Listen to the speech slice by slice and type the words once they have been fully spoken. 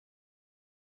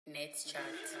Let's chat.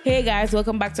 Hey guys,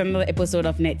 welcome back to another episode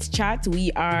of Let's Chat.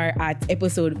 We are at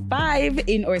episode 5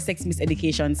 in our Sex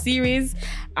Miseducation series.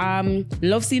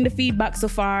 Love seeing the feedback so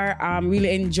far. I'm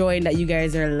really enjoying that you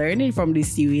guys are learning from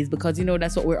this series because you know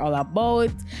that's what we're all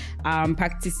about.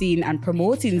 Practicing and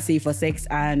promoting safer sex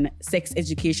and sex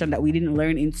education that we didn't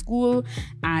learn in school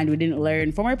and we didn't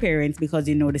learn from our parents because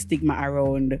you know the stigma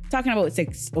around talking about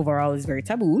sex overall is very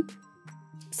taboo.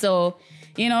 So,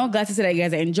 you know, glad to see that you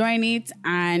guys are enjoying it.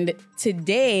 And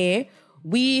today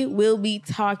we will be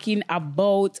talking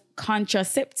about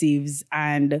contraceptives.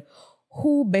 And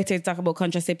who better to talk about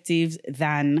contraceptives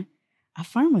than a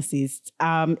pharmacist,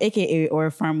 aka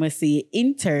or pharmacy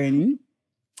intern,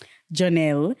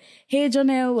 Jonelle. Hey,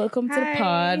 Jonelle, welcome to the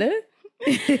pod.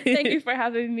 Thank you for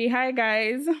having me. Hi,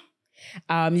 guys.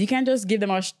 You can just give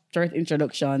them a short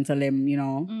introduction, tell them, you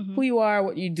know, who you are,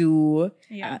 what you do.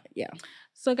 Yeah. Yeah.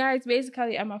 So, guys,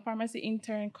 basically, I'm a pharmacy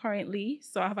intern currently.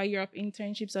 So, I have a year of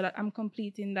internship so that I'm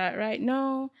completing that right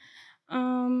now.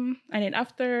 And then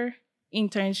after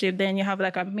internship, then you have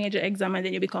like a major exam and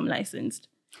then you become licensed.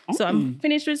 Oh. So, I'm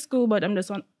finished with school, but I'm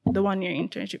just on the 1-year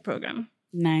internship program.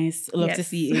 Nice. Love to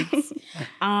see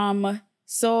it.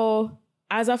 So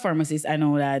as a pharmacist, I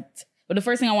know that, but the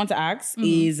first thing I want to ask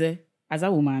is, as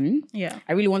a woman,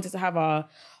 I really wanted to have a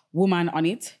woman on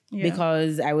it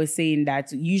because I was saying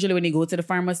that usually when you go to the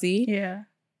pharmacy,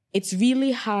 it's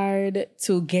really hard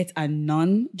to get a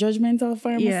non-judgmental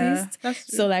pharmacist. Yeah, that's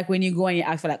true. So like when you go and you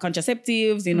ask for like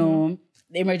contraceptives, you know,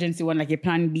 the emergency one, like your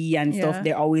plan B and stuff,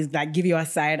 they always like give you a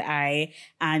side eye.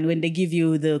 And when they give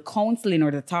you the counseling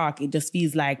or the talk, it just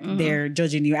feels like they're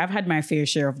judging you. I've had my fair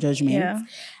share of judgment. Yeah.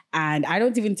 And I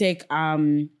don't even take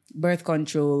birth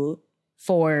control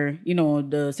for, you know,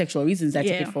 the sexual reasons. I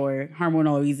take it for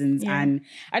hormonal reasons. Yeah. And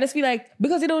I just feel like,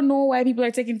 because you don't know why people are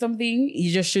taking something,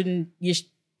 you just shouldn't,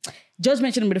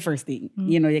 judgment shouldn't be the first thing,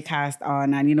 you know, you cast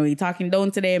on and, you know, you're talking down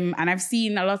to them. And I've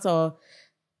seen a lot of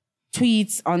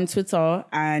tweets on Twitter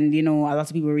and, you know, a lot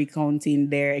of people recounting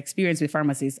their experience with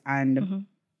pharmacists. And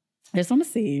I just want to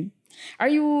say, are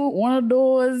you one of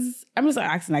those, I'm just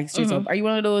asking like straight up, are you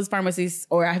one of those pharmacists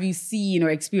or have you seen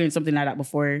or experienced something like that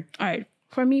before? All right.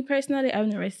 For me personally, I've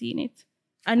never seen it.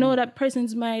 I know that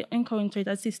persons might encounter it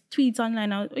as these tweets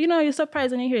online. You know, you're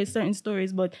surprised when you hear certain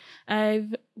stories, but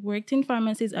I've worked in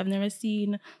pharmacies. I've never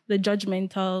seen the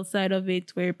judgmental side of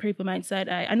it where people might side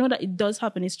eye. I know that it does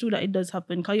happen. It's true that it does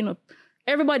happen because, you know,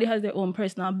 everybody has their own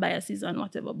personal biases and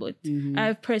whatever, but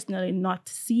I've personally not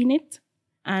seen it.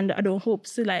 And I don't hope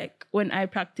so, like, when I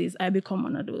practice, I become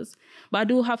one of those. But I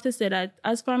do have to say that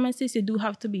as pharmacists, you do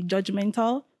have to be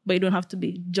judgmental, but you don't have to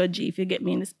be judgy, if you get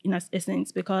me in a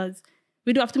essence, because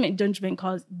we do have to make judgment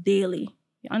calls daily.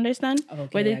 You understand? Okay,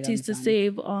 whether it is to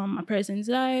save a person's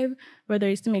life, whether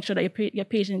it's to make sure that your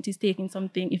patient is taking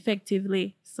something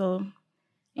effectively. So,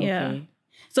 yeah.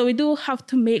 So we do have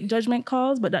to make judgment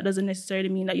calls, but that doesn't necessarily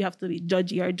mean that you have to be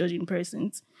judgy or judging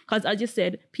persons. Because as you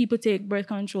said, people take birth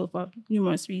control for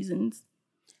numerous reasons.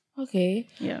 Okay.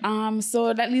 Yeah.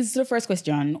 So that leads to the first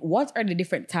question. What are the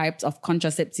different types of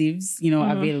contraceptives, you know,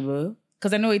 available?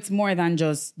 Because I know it's more than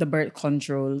just the birth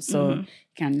control. So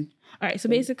can... All right. So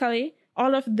basically,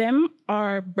 all of them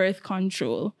are birth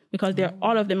control because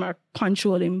all of them are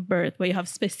controlling birth where you have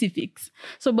specifics.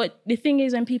 So, but the thing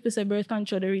is when people say birth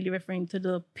control, they're really referring to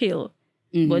the pill.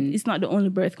 But it's not the only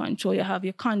birth control. You have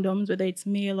your condoms, whether it's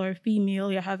male or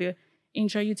female. You have your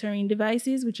intrauterine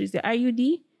devices, which is the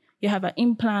IUD. You have an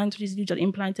implant, which is usually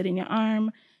implanted in your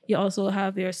arm. You also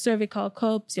have your cervical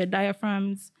cups, your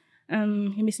diaphragms.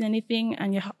 You missing anything?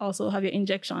 And you also have your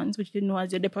injections, which you know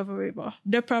as your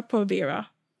Depo-Provera.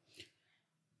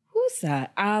 Who's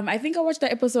that? I think I watched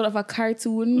that episode of a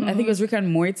cartoon. I think it was Rick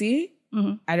and Morty.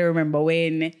 I don't remember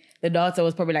when the daughter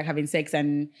was probably like having sex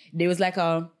and there was like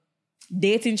a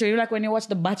dating show, like when you watch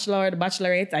The Bachelor or The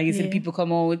Bachelorette and you see the people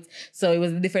come out. So it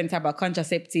was a different type of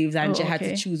contraceptives and she had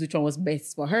to choose which one was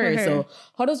best for her. So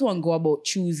how does one go about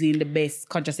choosing the best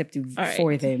contraceptive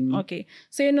for them? Okay.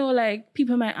 So, you know, like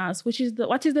people might ask, what is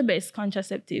the best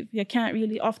contraceptive? You can't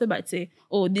really off the bat say,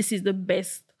 oh, this is the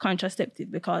best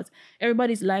contraceptive because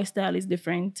everybody's lifestyle is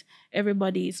different.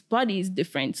 Everybody's body is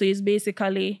different. So it's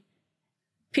basically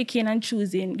picking and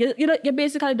choosing. You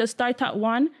basically just start at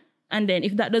one. And then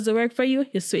if that doesn't work for you,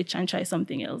 you switch and try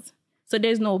something else. So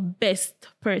there's no best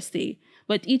per se.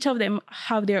 But each of them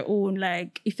have their own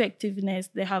like effectiveness.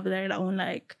 They have their own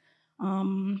like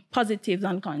positives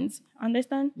and cons.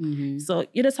 Understand? So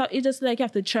you just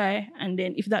have to try. And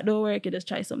then if that don't work, you just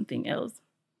try something else.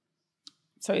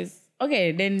 So it's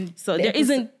okay, then so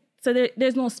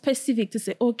there's no specific to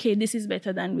say, okay, this is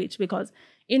better than which, because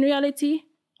in reality,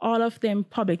 all of them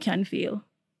probably can fail.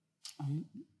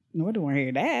 Nobody want to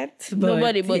hear that.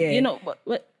 Nobody, but yeah. you know,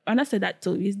 but and I said that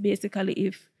too, is basically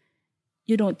if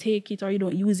you don't take it or you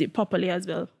don't use it properly as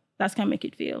well, that can make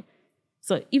it fail.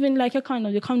 So even like your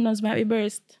condoms might be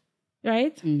burst,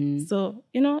 right? Mm-hmm. So,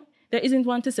 you know, there isn't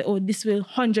one to say, oh, this will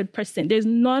 100%. There's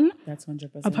none. That's 100%.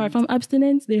 Apart from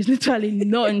abstinence, there's literally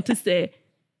none to say,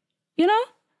 you know?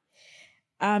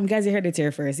 Guys, you heard it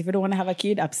here first. If you don't want to have a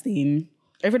kid, abstain.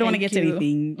 If you don't want to get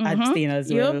anything, abstain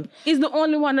as well. It's the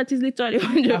only one that is literally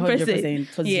 100%. 100%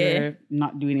 because you're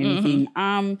not doing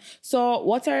anything. So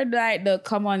what are like the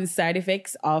common side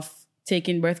effects of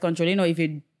taking birth control? You know, if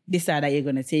you decide that you're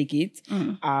going to take it,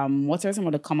 what are some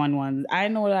of the common ones? I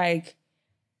know like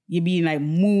you being like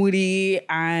moody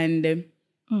and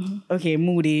okay,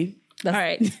 moody. All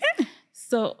right.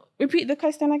 So repeat the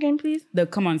question again, please. The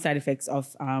common side effects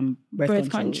of birth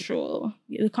control.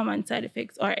 The common side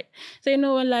effects. All right. So you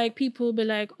know when like people be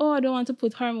like, oh, I don't want to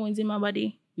put hormones in my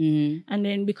body. And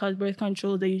then because birth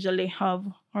control, they usually have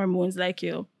hormones like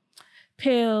your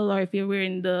pill, or if you're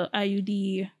wearing the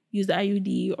IUD, use the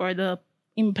IUD or the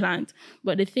implant.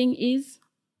 But the thing is,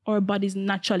 our bodies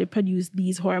naturally produce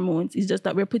these hormones. It's just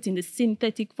that we're putting the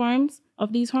synthetic forms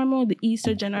of these hormones, the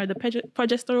estrogen or the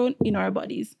progesterone, in our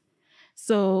bodies.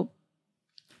 So,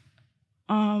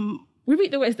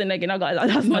 repeat the question again. I got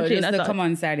that's no, just the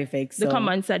common side effects. The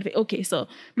common side effects. Okay, so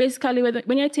basically,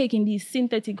 when you're taking these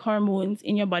synthetic hormones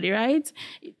in your body, right,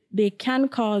 they can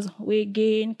cause weight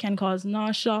gain, can cause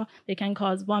nausea, they can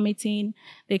cause vomiting,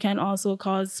 they can also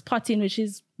cause spotting, which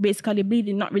is basically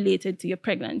bleeding not related to your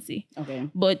pregnancy. Okay.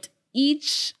 But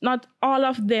not all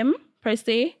of them per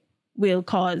se will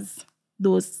cause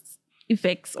those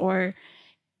effects, or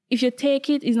if you take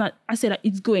it, it's not, I say that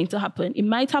it's going to happen. It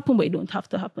might happen, but it don't have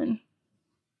to happen.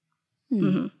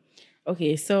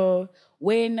 Okay, so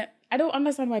when I don't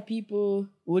understand why people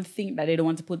would think that they don't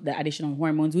want to put the additional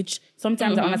hormones, which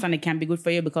sometimes I understand it can be good for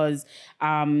you because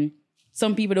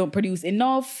some people don't produce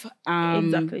enough.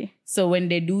 Exactly. So when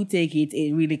they do take it,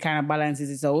 it really kind of balances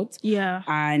it out. Yeah.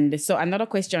 And so another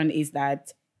question is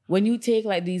that when you take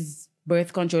like these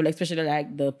birth control, especially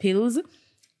like the pills,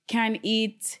 can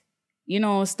it, you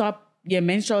know, stop your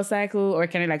menstrual cycle, or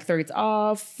can it like throw it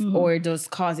off, or just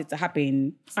cause it to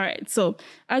happen? All right. So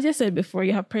as I said before,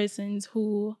 you have persons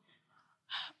who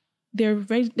their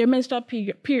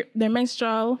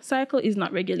menstrual cycle is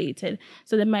not regulated.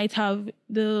 So they might have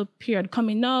the period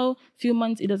coming now, few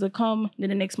months it doesn't come, then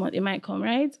the next month it might come,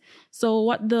 right? So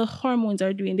what the hormones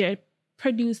are doing, they're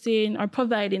producing or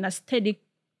providing a steady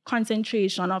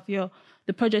concentration of the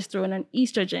progesterone and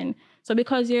estrogen. So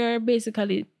because you're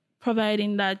basically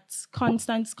providing that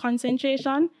constant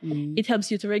concentration, it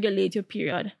helps you to regulate your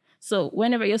period. So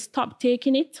whenever you stop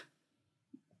taking it,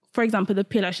 for example, the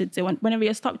pill, I should say, whenever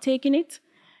you stop taking it,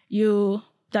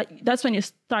 that's when you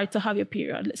start to have your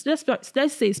period.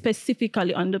 Let's say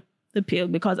specifically on the pill,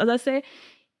 because as I say,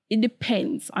 it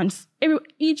depends on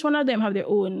each one of them have their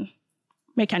own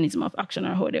mechanism of action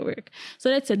or how they work. So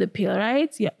let's say the pill,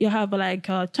 right? You have like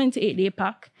a 28-day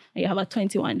pack and you have a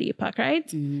 21-day pack, right?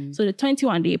 So the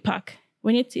 21-day pack,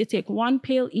 when you take one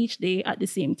pill each day at the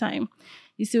same time,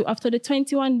 you see after the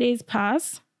 21 days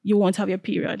pass, you won't have your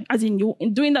period. As in,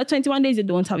 during that 21 days, you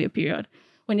don't have your period.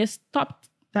 When you stop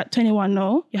that 21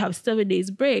 now, you have 7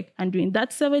 days break. And during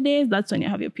that 7 days, that's when you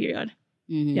have your period.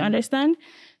 You understand?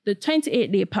 The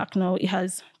 28-day pack now, it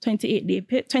has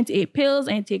 28 pills,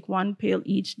 and you take one pill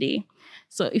each day.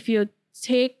 So if you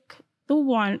take the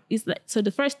one, so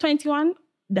the first 21,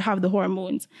 they have the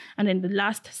hormones. And then the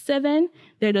last 7,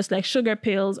 they're just like sugar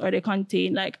pills, or they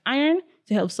contain like iron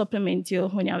to help supplement you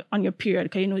when you're on your period,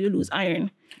 because you know you lose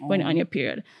iron when you're on your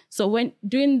period. So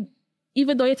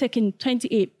even though you're taking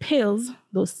 28 pills,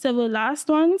 those 7 last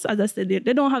ones, as I said,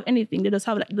 they don't have anything. They just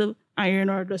have like the iron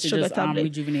or the sugar tablet.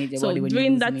 Rejuvenate your so body when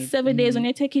during that 7 days when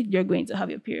you take it, you're going to have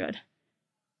your period.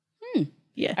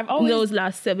 Yeah, those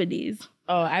last 7 days.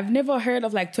 Oh, I've never heard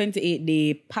of like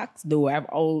 28-day packs though. I've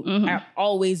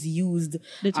always used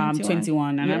the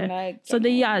 21, and I'm like, so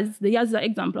the Yaz is an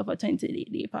example of a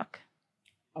 28-day pack.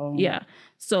 Oh. Yeah.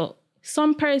 So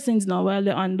some persons now, while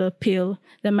they're on the pill,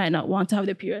 they might not want to have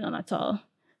the period on at all.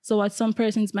 So what some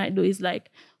persons might do is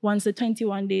like, once the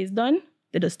 21 days done,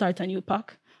 they just start a new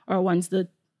pack. Or once the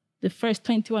first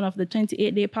 21 of the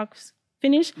 28-day packs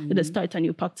finish, they just start a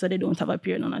new pack, so they don't have a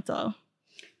period on at all.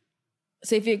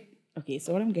 So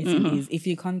so what I'm guessing is if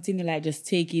you continue like just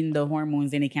taking the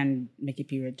hormones, then it can make your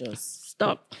period just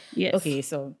stop. Yes. Okay,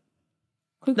 so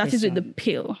that is with the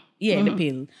pill. Yeah, the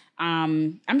pill.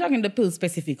 I'm talking the pill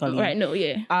specifically. Right, no,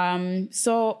 yeah.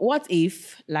 So what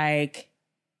if like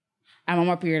I'm on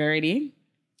my period already,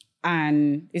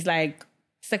 and it's like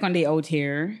second day out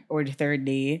here or the third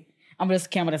day, I'm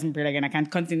just came out of some period again. I can't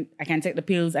continue. I can't take the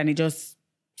pills and it just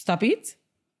stop it.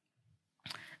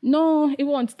 No, it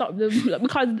won't stop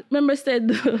because remember I said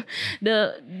the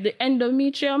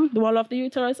endometrium, the wall of the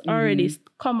uterus, already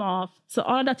come off. So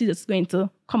all that is just going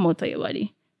to come out of your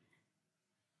body.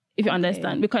 If you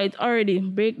understand. Because it's already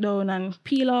break down and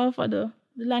peel off of the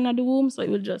line of the womb, so it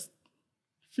will just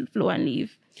flow and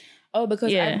leave. Oh,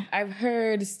 because I've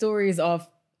heard stories of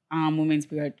women's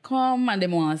period come and they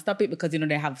want to stop it because,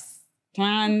 they have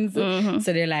plans.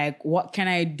 So they're like, what can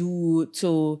I do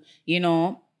to,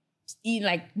 eat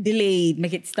like delayed,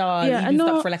 make it start, even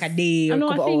stop for like a day or a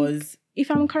couple hours.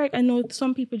 If I'm correct, I know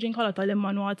some people drink a lot of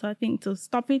lemon water, I think, to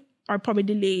stop it or probably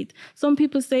delay it. Some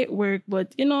people say it work,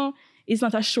 but it's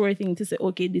not a sure thing to say,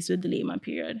 okay, this will delay my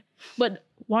period. But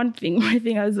one thing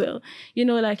as well,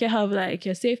 like you have like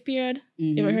your safe period.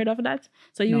 You ever heard of that?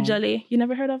 So usually, you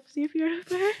never heard of safe period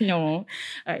before? No. All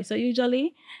right, so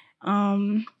usually,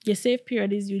 your safe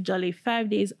period is usually 5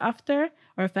 days after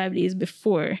or 5 days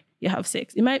before you have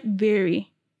sex. It might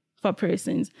vary for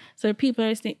persons. So people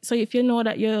are saying, so if you know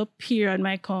that your period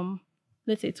might come,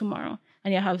 let's say tomorrow,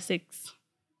 and you have sex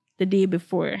the day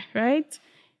before, right?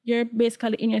 You're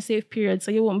basically in your safe period, so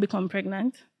you won't become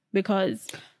pregnant because...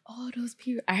 Oh, those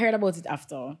periods. I heard about it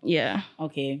after. Yeah.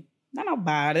 Okay. Not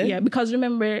bad. Yeah, because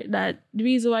remember that the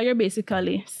reason why you're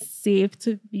basically safe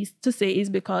to say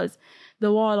is because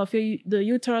the wall of the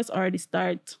uterus already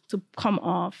start to come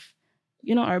off,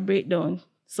 or break down.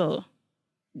 So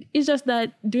it's just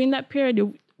that during that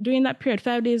period,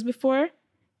 5 days before,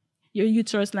 your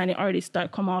uterus lining already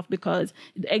start come off because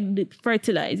the egg did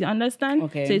fertilize, you understand?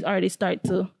 Okay. So it already start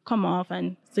to come off,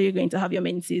 and so you're going to have your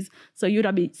menses. So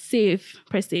you'd be safe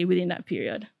per se within that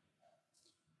period.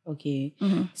 Okay.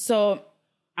 So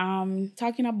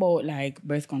talking about like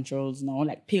birth controls now,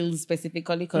 like pills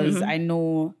specifically, because I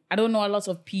don't know a lot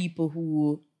of people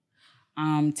who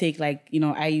take like,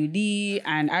 IUD,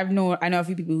 and I know a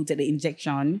few people who take the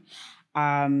injection.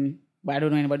 But I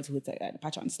don't know anybody who take the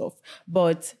patch and stuff.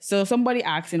 But so somebody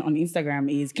asking on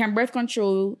Instagram is, can birth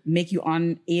control make you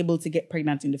unable to get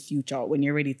pregnant in the future when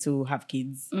you're ready to have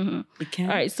kids? It can.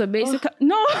 All right, so basically,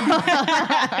 no,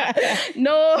 I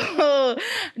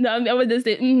would just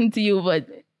say to you, but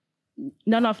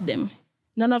none of them,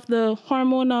 none of the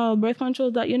hormonal birth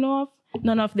controls that you know of,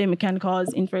 none of them can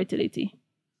cause infertility.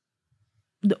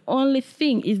 The only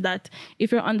thing is that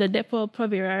if you're on the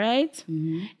Depo-Provera, right,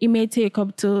 it may take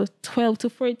up to 12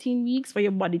 to 14 weeks for your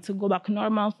body to go back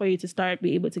normal for you to start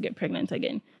be able to get pregnant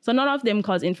again. So none of them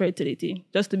cause infertility,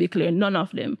 just to be clear, none of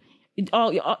them. It's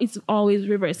always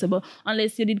reversible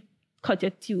unless you did cut your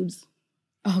tubes.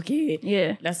 Okay.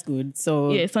 Yeah. That's good.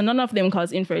 So none of them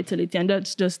cause infertility, and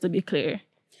that's just to be clear.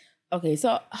 Okay,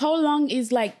 so how long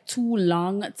is like too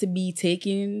long to be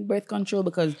taking birth control?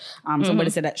 Because somebody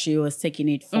said that she was taking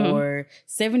it for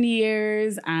 7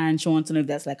 years and she wants to know if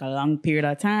that's like a long period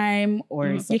of time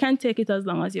or You can take it as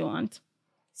long as you want.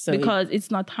 So because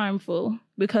it's not harmful.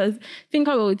 Because think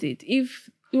about it. If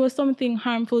it was something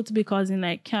harmful to be causing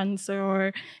like cancer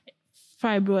or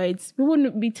fibroids, we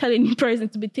wouldn't be telling the person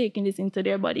to be taking this into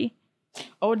their body.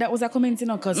 Oh, that was a comment,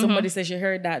 because somebody said she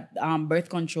heard that birth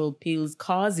control pills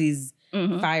causes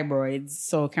fibroids.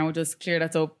 So can we just clear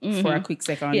that up for a quick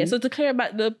second? Yeah, so to clear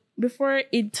back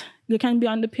you can be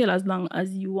on the pill as long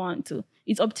as you want to.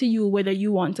 It's up to you whether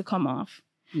you want to come off.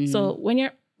 So when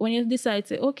you decide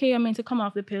to, okay, I'm going to come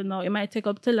off the pill now, it might take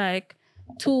up to like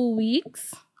 2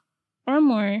 weeks or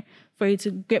more for you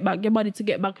to get back, your body to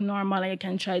get back normal, and you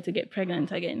can try to get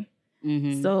pregnant again.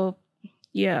 So,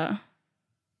 yeah.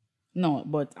 No,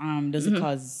 but does it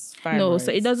cause fibroids? No,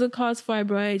 so it doesn't cause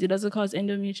fibroids. It doesn't cause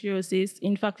endometriosis.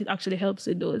 In fact, it actually helps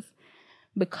with those.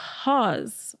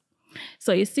 Because,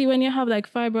 so you see when you have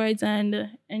like fibroids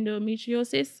and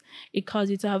endometriosis, it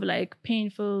causes you to have like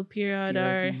painful period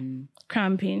or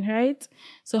cramping, right?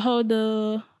 So how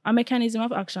a mechanism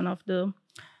of action of the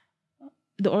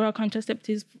oral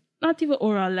contraceptives, not even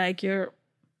oral, like your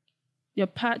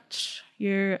patch,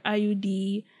 your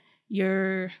IUD,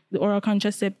 the oral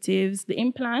contraceptives, the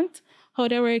implant, how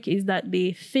they work is that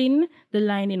they thin the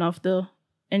lining of the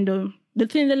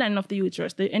lining of the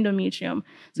uterus, the endometrium.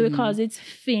 So because it's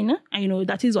thin, and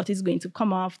that is what is going to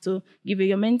come off to give you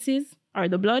your menses or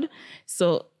the blood.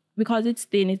 So because it's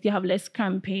thin, you have less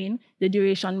cramping, the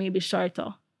duration may be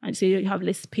shorter. And so you have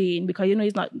less pain because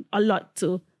it's not a lot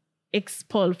to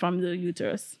expel from the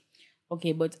uterus.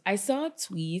 Okay, but I saw a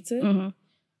tweet.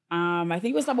 I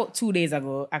think it was about 2 days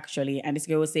ago, actually. And this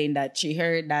girl was saying that she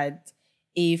heard that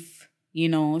if,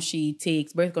 she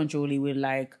takes birth control, it will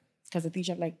because I think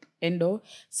she have endo.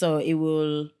 So it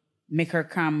will make her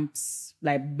cramps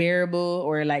like bearable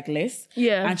or like less.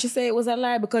 Yeah. And she said it was a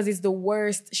lie because it's the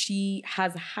worst she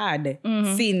has had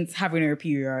since having her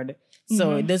period.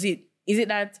 So is it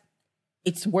that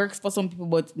it works for some people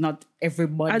but not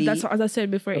everybody? That's as I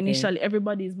said before, initially,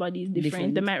 everybody's body is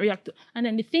different. They might react to, and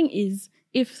then the thing is,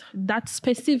 if that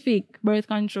specific birth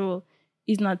control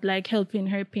is not like helping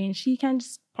her pain, she can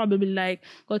just probably like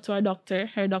go to her doctor.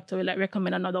 Her doctor will like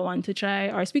recommend another one to try,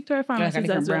 or speak to her pharmacist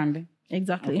as well. Brand.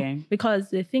 Exactly. Okay. Because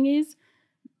the thing is,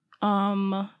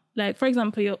 like for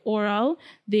example, your oral,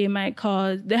 they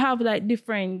have like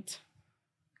different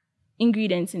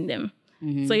ingredients in them.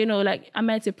 So, you know, like I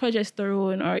might say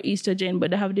progesterone or estrogen,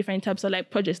 but they have different types of like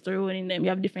progesterone in them.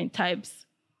 You have different types.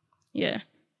 Yeah.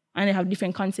 And they have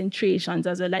different concentrations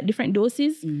as well, like different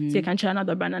doses. So you can try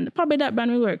another brand and probably that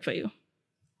brand will work for you.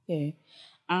 Okay.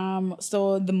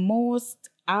 So the most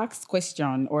asked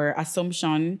question or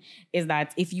assumption is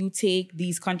that if you take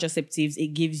these contraceptives, it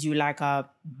gives you like a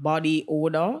body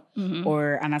odor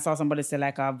and I saw somebody say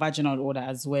like a vaginal odor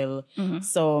as well.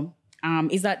 So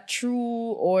is that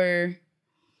true or...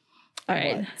 All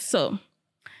right. What? So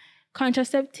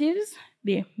contraceptives,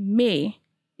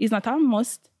 it's not a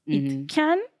must.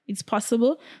 It's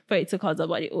possible for it to cause a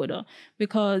body odor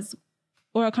because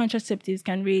oral contraceptives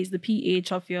can raise the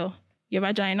pH of your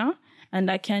vagina, and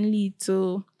that can lead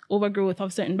to overgrowth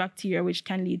of certain bacteria, which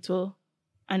can lead to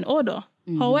an odor.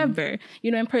 However,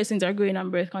 you know, when persons are going on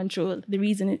birth control, the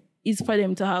reason is for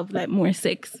them to have like more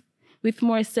sex. With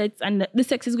more sex, and the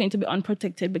sex is going to be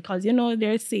unprotected because, you know,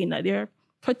 they're saying that they're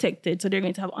protected, so they're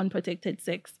going to have unprotected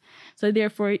sex. So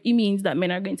therefore, it means that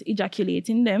men are going to ejaculate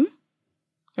in them,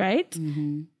 right?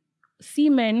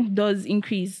 Semen does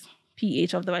increase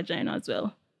pH of the vagina as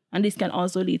well. And this can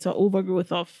also lead to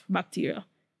overgrowth of bacteria.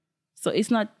 So it's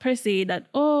not per se that,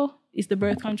 it's the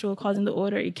birth control causing the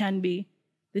odor. It can be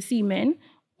the semen.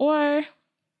 Or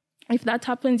if that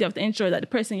happens, you have to ensure that the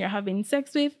person you're having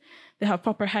sex with, they have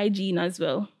proper hygiene as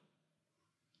well.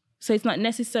 So it's not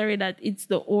necessary that it's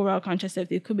the oral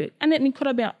contraceptive. It could be, and it could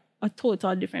have been a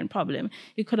total different problem.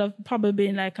 It could have probably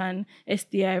been like an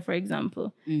STI, for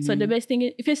example. So the best thing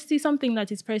is, if you see something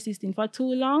that is persisting for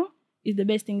too long, the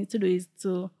best thing to do is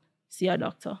to see a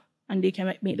doctor, and they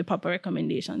can make the proper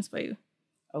recommendations for you.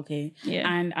 Okay.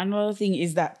 Yeah. And another thing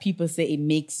is that people say it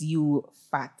makes you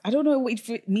fat. I don't know if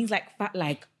it means like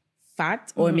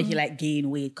fat or make you like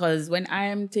gain weight. Because when I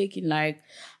am taking like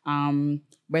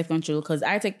birth control, because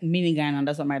I take Minigan and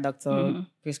that's what my doctor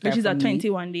prescribed, which is a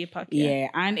 21-day pack. Yeah,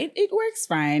 and it works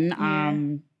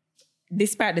fine.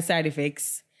 Despite the side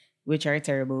effects, which are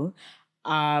terrible.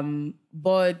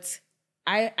 But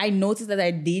I noticed that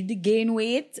I did gain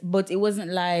weight, but it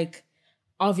wasn't like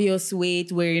obvious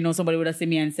weight where, you know, somebody would have seen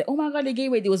me and say, oh my God, they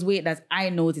gained weight. It was weight that I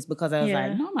noticed because I was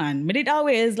like, no man, but it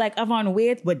always like I've on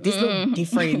weight, but this look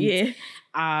different.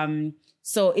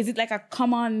 So is it like a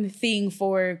common thing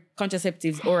for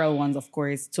contraceptives, oral ones, of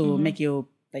course, to make you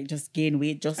like just gain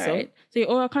weight just so? Right. So your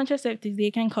oral contraceptives,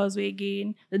 they can cause weight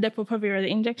gain. The Depo-Provera, the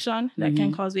injection, that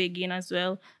can cause weight gain as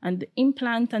well. And the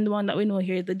implant and the one that we know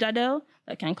here is the Jadel,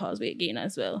 that can cause weight gain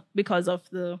as well because of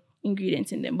the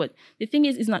ingredients in them. But the thing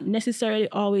is, it's not necessarily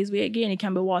always weight gain. It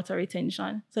can be water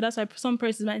retention. So that's why some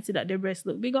persons might see that their breasts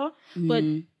look bigger, but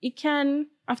it can,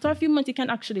 after a few months, it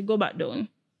can actually go back down.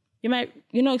 You might,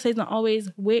 so it's not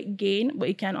always weight gain, but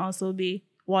it can also be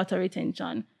water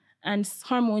retention. And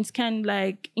hormones can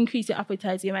like increase your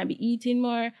appetite. So you might be eating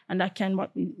more, and that can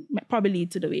probably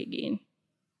lead to the weight gain.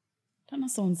 That not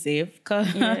sound safe,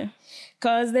 cause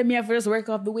then me have first work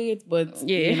off the weight, but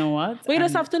you know what? But you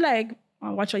just have to like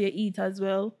watch what you eat as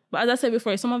well. But as I said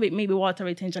before, some of it may be water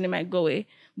retention, it might go away.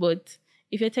 But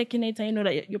if you're taking it and you know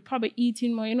that you're probably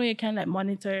eating more, you can like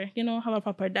monitor, have a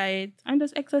proper diet and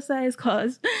just exercise,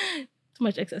 cause too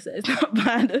much exercise is not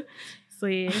bad. So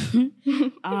yeah.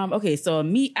 Okay, so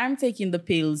I'm taking the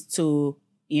pills to,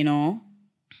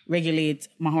 regulate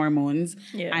my hormones,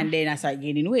 and then I start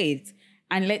gaining weight.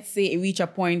 And let's say it reach a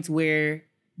point where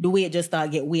the weight just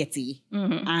start get weighty,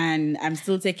 and I'm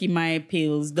still taking my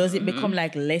pills. Does it become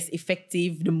like less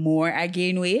effective the more I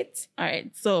gain weight? All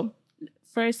right. So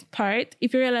first part,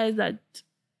 if you realize that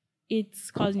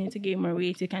it's causing you to gain more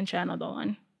weight, you can try another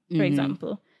one, for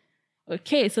example.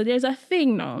 Okay, so there's a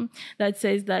thing now that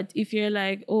says that if you're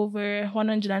like over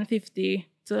 150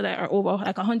 to like, or over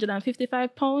like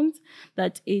 155 pounds,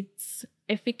 that its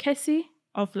efficacy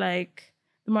of like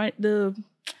the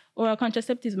oral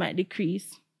contraceptives might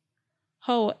decrease.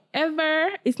 However,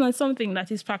 it's not something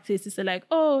that is practiced to say like,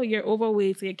 oh, you're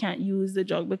overweight, so you can't use the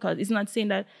drug, because it's not saying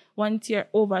that once you're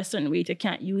over a certain weight, you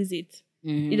can't use it.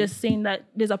 It's just saying that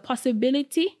there's a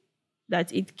possibility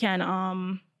that it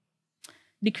can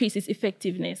decrease its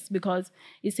effectiveness, because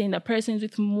it's saying that persons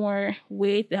with more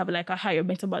weight, they have like a higher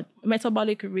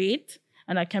metabolic rate,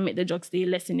 and that can make the drug stay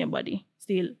less in your body.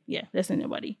 Less in your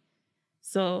body.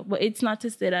 So, but it's not to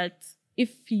say that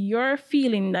if you're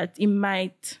feeling that it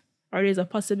might, or there's a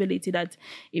possibility that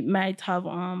it might have,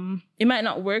 it might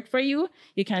not work for you,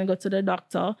 you can go to the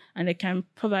doctor and they can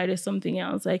provide you something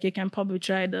else. Like you can probably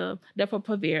try the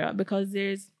Depo-Provera, because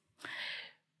there's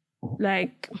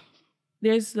data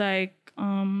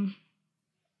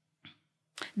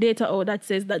that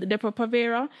says that the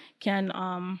Depo-Provera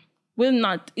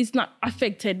it's not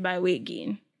affected by weight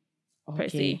gain per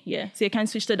se. Yeah. So you can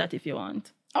switch to that if you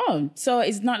want. Oh, so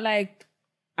it's not like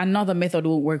another method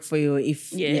won't work for you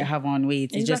if you have on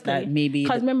weight. It's just that maybe...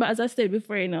 Because remember, as I said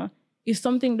before, if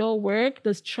something don't work,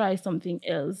 just try something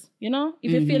else.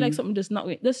 If you feel like something does not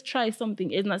work, just try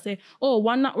something else. Not say, oh,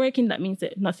 one not working, that means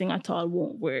that nothing at all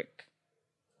won't work.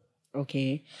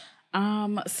 Okay.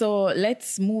 So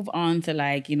let's move on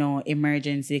to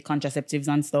emergency contraceptives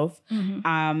and stuff.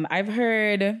 I've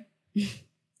heard...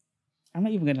 I'm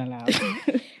not even gonna laugh.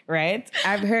 Right?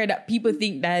 I've heard that people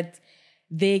think that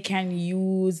they can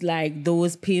use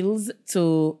those pills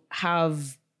to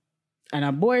have an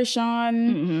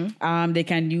abortion. They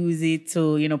can use it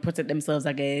to, protect themselves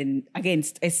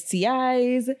against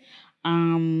STIs.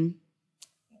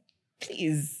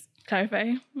 Please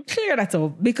clarify. Clear that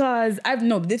up, because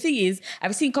the thing is,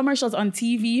 I've seen commercials on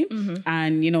TV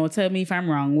and, tell me if I'm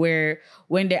wrong, where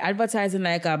when they're advertising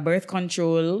a birth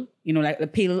control, the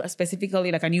pill specifically,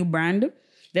 a new brand,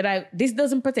 they're this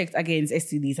doesn't protect against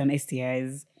STDs and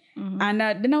STIs. And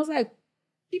then I was like,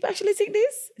 people actually take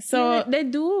this? So yeah, they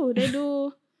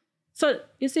do. So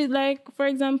you see, for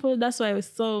example, that's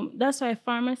why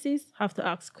pharmacists have to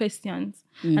ask questions.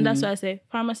 And that's why I say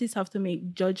pharmacists have to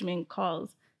make judgment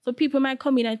calls. So people might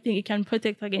come in and think it can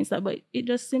protect against that, but it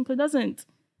just simply doesn't.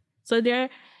 So the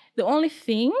only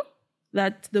thing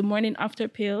that the morning after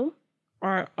pill,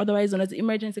 or otherwise known as the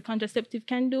emergency contraceptive,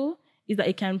 can do is that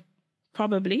it can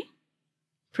probably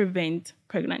prevent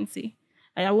pregnancy.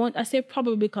 And I say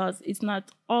probably because it's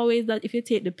not always that if you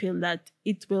take the pill that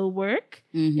it will work.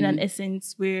 In an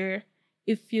essence, where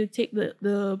if you take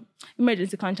the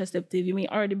emergency contraceptive, you may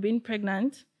already been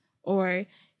pregnant, or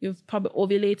you've probably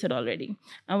ovulated already.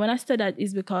 And when I say that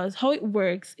is because how it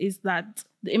works is that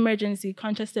the emergency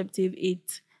contraceptive,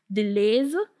 it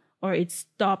delays or it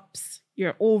stops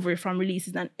your ovary from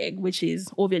releasing an egg, which is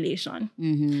ovulation.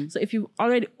 So if you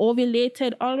already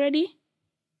ovulated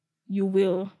you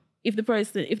will, if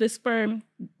the sperm,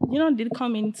 did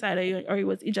come inside of you or it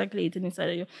was ejaculated inside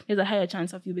of you, there's a higher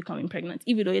chance of you becoming pregnant,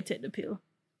 even though you take the pill.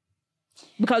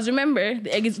 Because remember,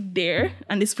 the egg is there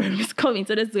and the sperm is coming,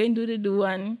 so that's going to do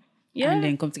and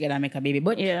then come together and make a baby.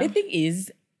 But the thing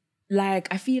is,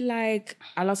 I feel like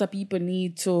a lot of people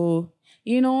need to,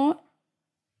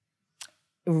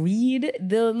 read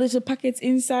the little packets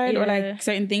inside or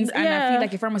certain things. And I feel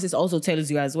like a pharmacist also tells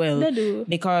you as well. They do.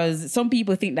 Because some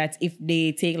people think that if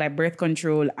they take birth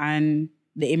control and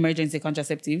the emergency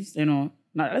contraceptives,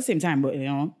 not at the same time, but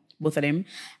both of them,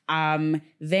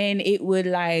 then it would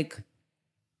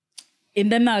in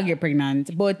them not get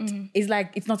pregnant, but it's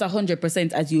it's not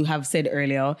 100% as you have said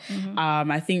earlier.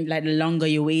 I think the longer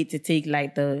you wait to take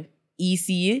the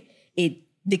EC, it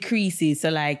decreases.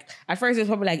 So at first it was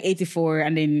probably 84,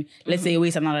 and then let's say you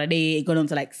wait another day, it got down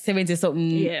to 70 something.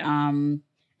 Yeah. And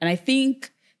I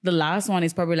think the last one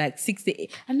is probably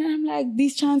 68. And then I'm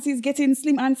these chances getting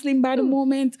slim and slim by the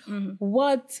moment.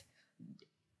 What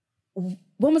am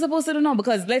I supposed to do now?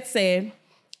 Because let's say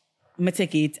I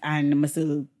take it and I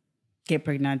still get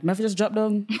pregnant. I just drop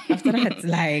down after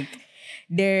that.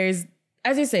 There's,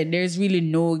 as you said, there's really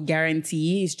no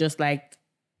guarantee. It's just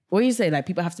what you say,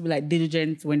 people have to be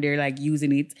diligent when they're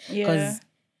using it. Because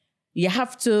you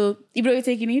have to, even though you're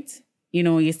taking it,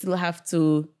 you still have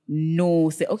to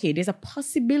say, okay, there's a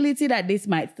possibility that this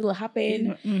might still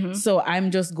happen. So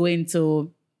I'm just going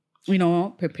to,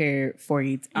 prepare for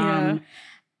it.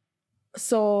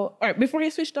 So, all right, before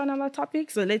you switch to another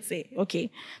topic, so let's say,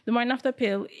 okay, the morning after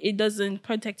pill, it doesn't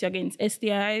protect you against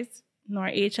STIs nor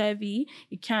HIV.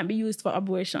 It can't be used for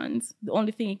abortions. The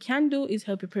only thing it can do is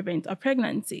help you prevent a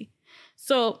pregnancy.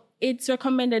 So it's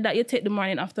recommended that you take the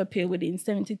morning after pill within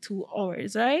 72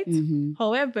 hours, right?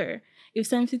 However, if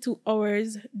 72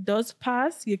 hours does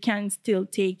pass, you can still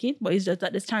take it, but it's just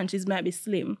that the chances might be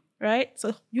slim, right?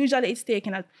 So usually it's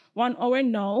taken at 1 hour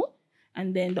now,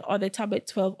 and then the other tablet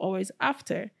 12 hours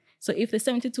after. So if the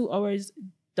 72 hours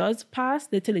does pass,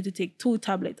 they tell you to take 2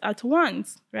 tablets at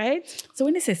once, right? So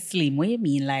when they say slim, what do you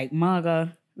mean?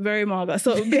 Mager? Very mager.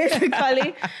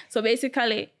 So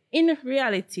basically, in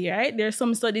reality, right, there are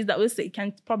some studies that will say it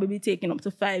can probably be taken up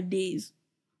to 5 days.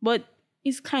 But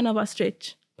it's kind of a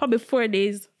stretch. Probably 4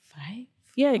 days. 5?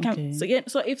 Yeah, it can.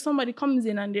 So if somebody comes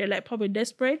in and they're like probably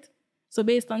desperate, so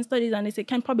based on studies and they say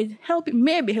can probably help you,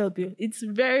 maybe help you. It's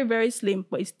very, very slim,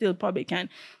 but it still probably can.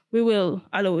 We will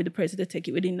allow the person to take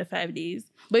it within the 5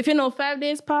 days. But if 5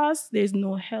 days pass, there's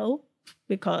no help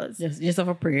because just have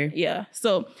a prayer. Yeah.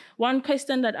 So one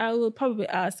question that I will probably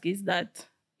ask is that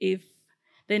if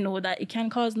they know that it can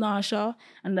cause nausea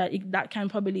and that that can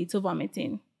probably lead to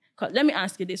vomiting. Let me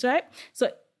ask you this, right?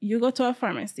 So you go to a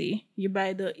pharmacy, you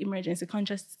buy the emergency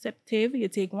contraceptive, you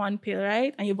take 1 pill,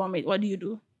 right? And you vomit. What do you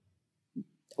do?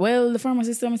 Well, the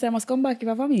pharmacist said I must come back if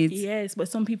I vomit. Yes, but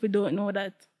some people don't know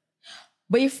that.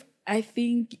 But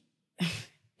isn't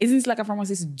it like a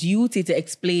pharmacist's duty to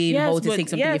explain how to take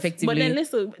something effectively? But then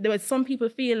listen, there was some people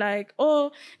feel like,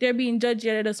 oh, they're being judged,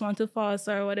 they just want to fast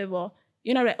or whatever.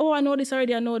 You know, like, oh, I know this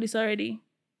already.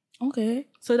 Okay.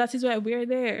 So that is why we're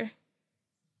there.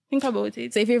 Think about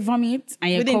it. So if you vomit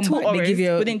and you within come 2 back, hours, they give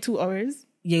you within 2 hours,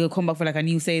 you'll come back for like a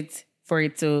new set for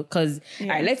it to, because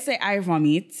let's say I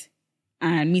vomit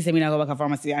and me say me not go back to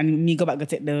pharmacy and me go back to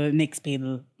take the next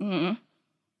pill. Mm-hmm.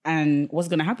 And what's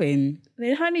going to happen?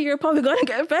 Then honey, you're probably going to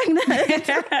get pregnant.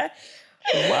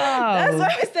 Wow. That's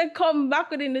why I said come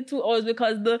back within the 2 hours,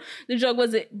 because the drug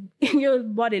was in your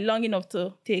body long enough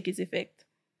to take its effect.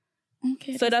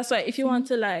 Okay. So that's why if you want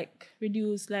to like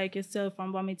reduce like yourself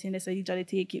from vomiting, they say usually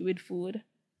take it with food.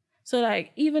 So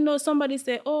like even though somebody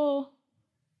say, oh,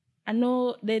 I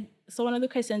know that, so one of the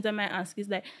questions I might ask is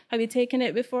like, have you taken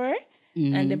it before?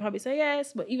 Mm-hmm. And they probably say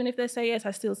yes. But even if they say yes,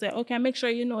 I still say, okay, make sure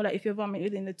you know that if you vomit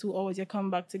within the 2 hours, you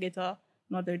come back to get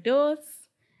another dose.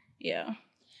 Yeah.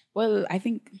 Well, I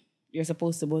think you're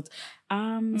supposed to, but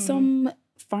some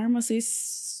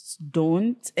pharmacists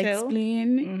don't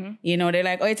explain. Mm-hmm. You know, they're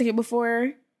like, oh, you took it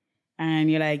before? And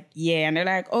you're like, yeah. And they're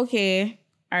like, okay,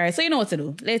 all right, so you know what to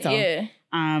do later. Yeah.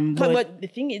 But the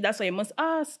thing is, that's why you must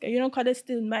ask, you know, because they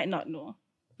still might not know.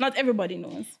 Not everybody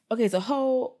knows. Okay, so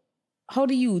how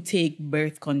do you take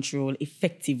birth control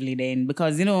effectively then?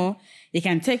 Because, you know, you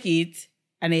can take it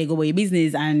and then you go about your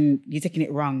business and you're taking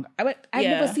it wrong. I've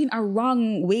never seen a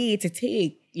wrong way to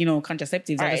take, you know,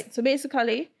 contraceptives. All right, so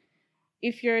basically,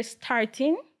 if you're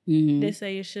starting, they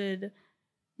say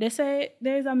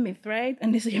there's a myth, right?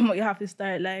 And they say you have to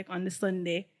start like on the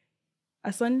Sunday.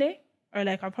 A Sunday? Or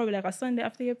probably a Sunday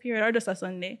after your period, or just a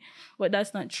Sunday. But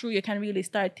that's not true. You can really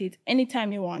start it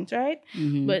anytime you want, right?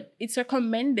 Mm-hmm. But it's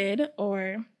recommended,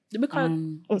 or because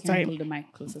pull the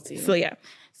mic closer to you.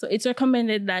 So it's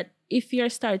recommended that if you're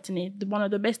starting it, one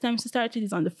of the best times to start it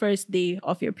is on the first day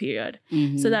of your period.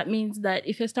 Mm-hmm. So that means that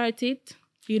if you start it,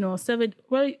 you know,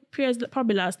 periods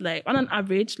probably last on an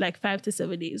average 5 to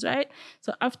 7 days, right?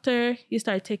 So after you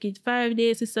start taking 5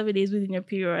 days to 7 days within your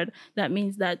period, that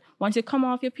means that once you come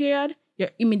off your period, you're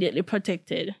immediately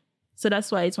protected. So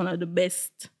that's why it's one of the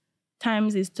best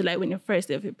times is to when you're first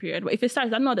day of your period. But if you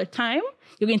start another time,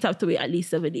 you're going to have to wait at least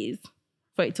 7 days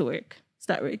for it to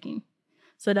start working.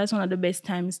 So that's one of the best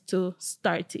times to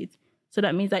start it. So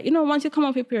that means that, you know, once you come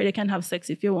off your period, you can have sex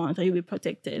if you want, or you'll be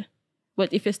protected.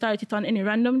 But if you start it on any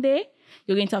random day,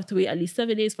 you're going to have to wait at least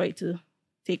 7 days for it to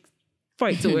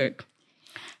work.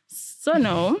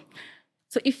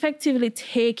 So effectively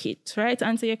take it, right? To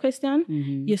answer your question,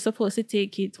 you're supposed to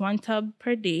take it 1 tab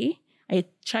per day. I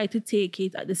try to take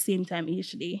it at the same time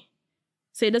each day.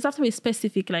 So it doesn't have to be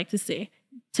specific, to say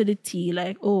to the T,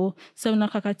 7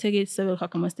 o'clock I take it, 7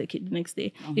 o'clock I must take it the next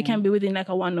day. It can be within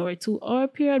a 1 hour, 2 hour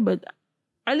period, but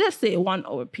I'll just say 1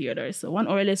 hour period or so. 1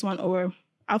 hour less, 1 hour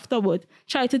afterward.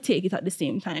 Try to take it at the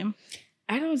same time.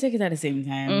 I don't take it at the same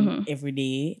time every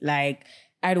day.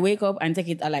 I'd wake up and take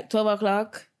it at 12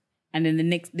 o'clock. And then the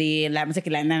next day, I take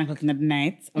it 9 o'clock in the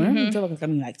night. Or 12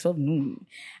 o'clock, 12 noon.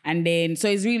 And then, so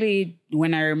it's really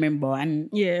when I remember. And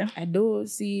I don't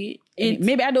see,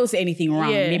 maybe I don't see anything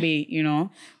wrong. Yeah. Maybe, you know,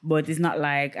 but it's not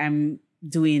like I'm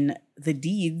doing the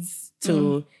deeds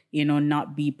to, you know,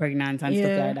 not be pregnant and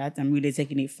stuff like that. I'm really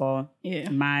taking it for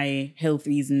my health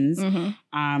reasons. And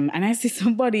I see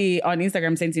somebody on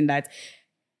Instagram saying that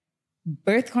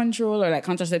birth control or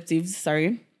contraceptives,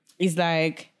 is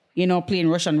you know, playing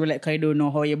Russian roulette because you don't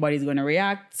know how your body's going to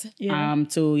react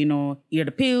to, you know, either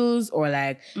the pills or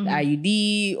the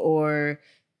IUD or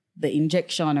the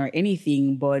injection or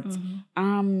anything. But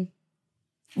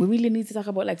we really need to talk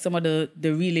about some of the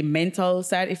really mental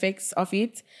side effects of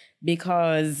it,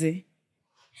 because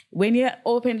when you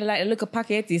open the little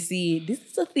packet, you see this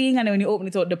is a thing, and then when you open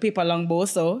it out, the paper long bow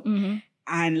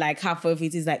and half of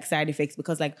it is side effects.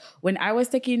 Because when I was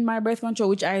taking my birth control,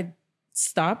 which I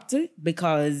stopped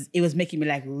because it was making me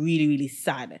like really, really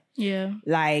sad. Yeah.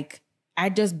 Like I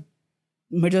just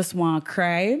want to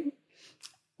cry,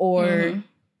 or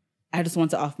I just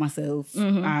want to off myself.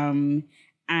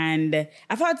 And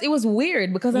I thought it was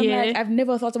weird because I'm like, I've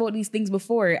never thought about these things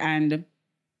before. And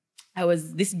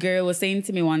this girl was saying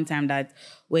to me one time that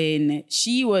when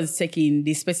she was taking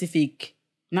the specific,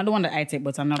 not the one that I take,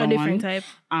 but another one. A different type.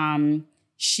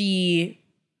 She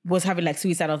was having like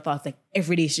suicidal thoughts, like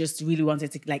every day she just really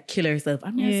wanted to like kill herself.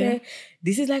 I'm gonna say,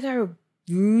 this is like a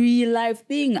real life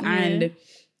thing. And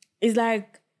it's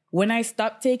like, when I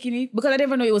stopped taking it, because I didn't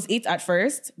even know it was it at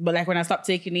first, but like when I stopped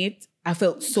taking it, I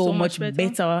felt so much better. I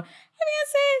mean, I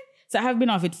say, so I have been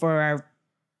off it for a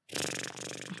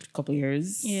couple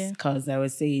years. Yeah. Because I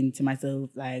was saying to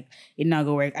myself, like, it not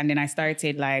gonna work. And then I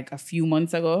started like a few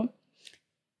months ago.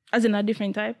 As in a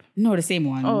different type? No, the same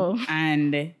one. Oh.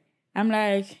 And I'm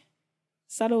like,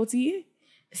 Sadoti.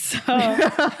 So,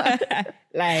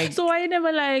 like... So why you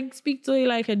never, like, speak to,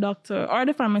 like, a doctor or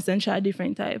the pharmacist and try a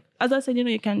different type? As I said,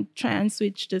 you can try and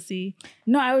switch to see...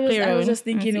 No, I was just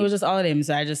thinking it was just all of them.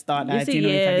 So I just thought that,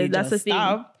 if I that's just the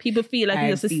thing. People feel like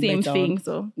it's just the same thing,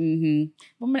 so...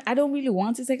 But I don't really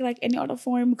want to take, like, any other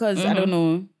form because, I don't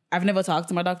know, I've never talked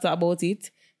to my doctor about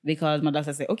it because my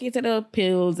doctor said, okay, take the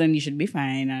pills and you should be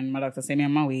fine. And my doctor sent me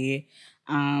on my way.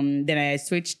 Then I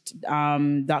switched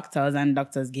doctors and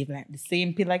doctors gave like the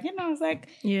same pill. Like, I was like,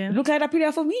 look like that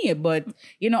pill for me. But,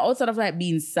 outside of like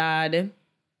being sad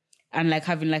and like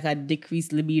having like a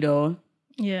decreased libido.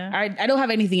 Yeah. I don't have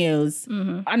anything else.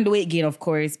 And the weight gain, of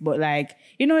course. But like,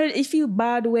 it feel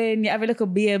bad when you have a little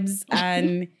babes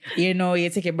and, you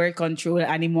take a birth control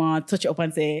and you want to touch it up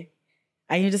and say,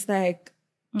 and you're just like,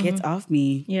 get off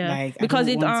me. Yeah. Like, because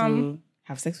I don't want to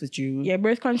have sex with you. Yeah,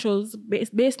 birth controls,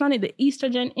 based on it, the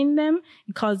estrogen in them,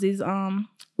 it causes a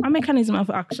mechanism of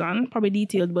action, probably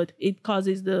detailed, but it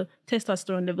causes the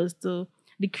testosterone levels to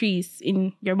decrease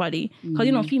in your body. Because,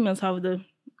 females have the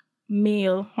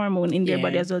male hormone in their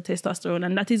body as well, testosterone,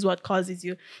 and that is what causes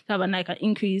you to have an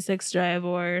increased sex drive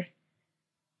or...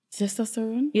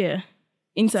 Testosterone? Yeah.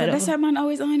 Inside so that's why man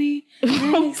always on it.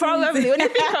 Probably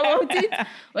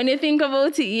when you think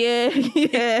about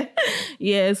it,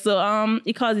 yeah. So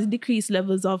it causes decreased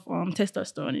levels of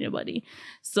testosterone in your body.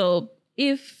 So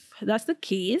if that's the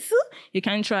case, you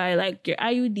can try like your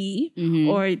IUD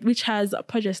or which has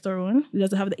progesterone. It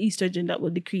doesn't have the estrogen that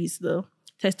will decrease the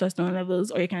testosterone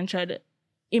levels, or you can try the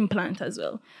implant as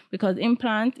well because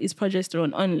implant is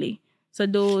progesterone only. So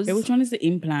those. Which one is the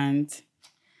implant?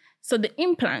 So the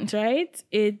implant, right,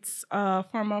 it's a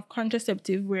form of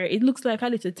contraceptive where it looks like a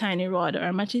little tiny rod or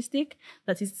a matching stick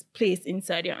that is placed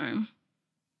inside your arm.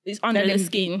 It's under the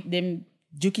skin. Them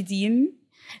juke it in?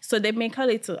 So they make a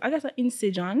little, I guess an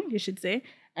incision, you should say,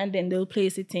 and then they'll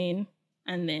place it in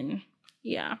and then,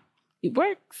 it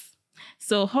works.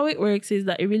 So how it works is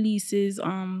that it releases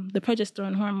the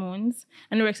progesterone hormones,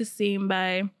 and it works the same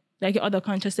by... like your other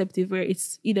contraceptive, where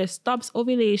it's either stops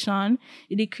ovulation,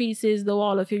 it decreases the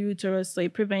wall of your uterus, so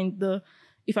it prevents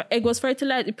if an egg was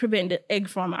fertilized, it prevents the egg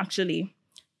from actually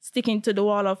sticking to the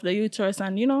wall of the uterus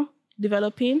and,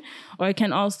 developing. Or it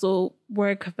can also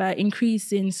work by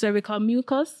increasing cervical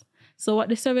mucus. So what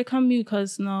the cervical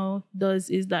mucus now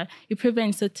does is that it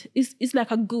prevents it's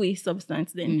like a gooey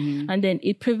substance then. And then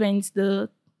it prevents the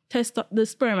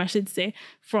sperm, I should say,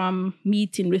 from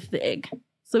meeting with the egg.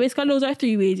 So basically, those are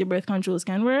 3 ways your birth controls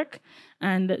can work,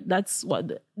 and that's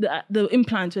what the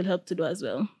implant will help to do as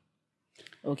well.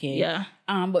 Okay. Yeah.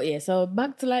 But so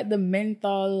back to like the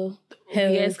mental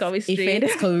health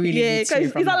effects. Really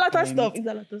because it's a lot of stuff.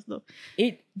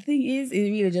 The thing is, it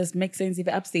really just makes sense if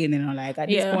you're abstaining, like at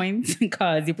this point,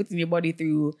 because you're putting your body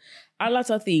through a lot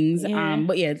of things.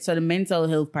 So the mental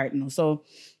health part, So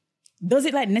does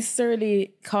it like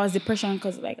necessarily cause depression?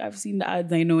 Because like I've seen the ads,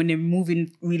 when they're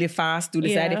moving really fast to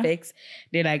the side effects,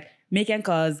 they're like making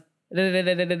cause, and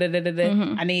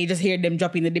then you just hear them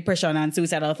dropping the depression and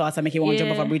suicidal thoughts and make you want to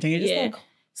jump off a bridge, and you're just like...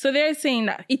 So they're saying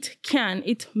that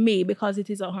it may, because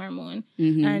it is a hormone.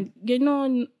 And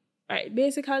right,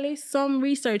 basically some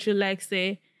research will like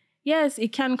say, yes,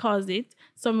 it can cause it.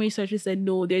 Some researchers said,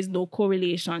 no, there's no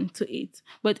correlation to it.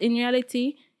 But in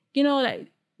reality,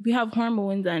 like, we have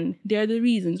hormones, and they're the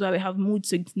reasons why we have mood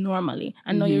swings normally.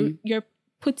 And now you're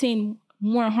putting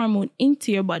more hormone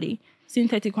into your body,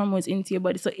 synthetic hormones into your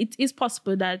body. So it is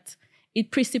possible that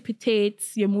it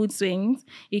precipitates your mood swings.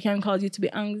 It can cause you to be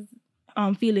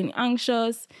feeling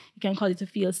anxious. It can cause you to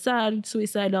feel sad,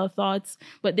 suicidal thoughts.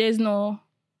 But there's no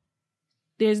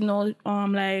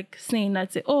like saying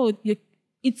that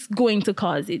it's going to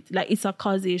cause it. Like it's a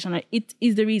causation. Like it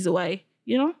is the reason why,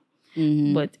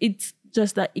 But it's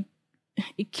just that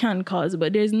it can cause,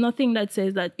 but there's nothing that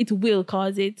says that it will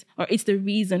cause it or it's the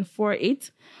reason for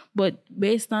it. But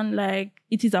based on like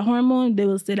it is a hormone, they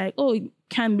will say like, oh, it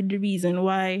can be the reason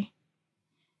why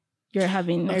you're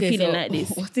having or feeling like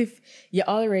this. What if you're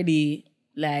already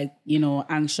like,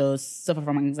 anxious, suffer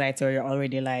from anxiety, or you're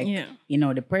already like,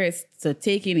 depressed? So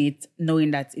taking it,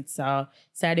 knowing that it's a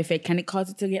side effect, can it cause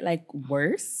it to get like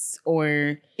worse?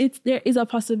 Or there is a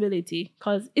possibility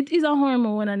because it is a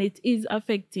hormone and it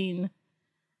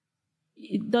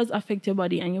does affect your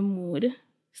body and your mood.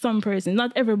 Some persons,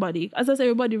 not everybody. As I said,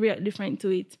 everybody react different to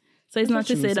it. So it's not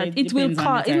to say that it will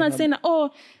cause, it's not saying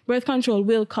that, birth control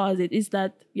will cause it. It's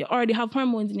that you already have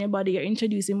hormones in your body, you're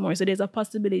introducing more. So there's a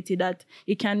possibility that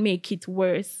it can make it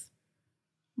worse.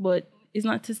 But it's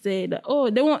not to say that,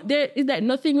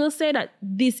 nothing will say that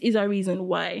this is a reason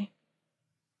why.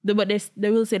 But they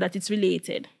will say that it's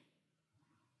related.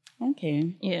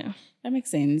 Okay. Yeah. That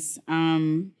makes sense.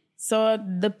 So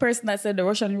the person that said the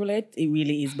Russian roulette, it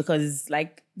really is, because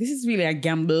like this is really a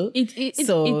gamble. It is.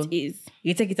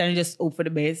 You take it and you just hope for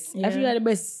the best. Yeah. I feel like the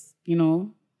best,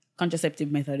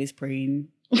 contraceptive method is praying.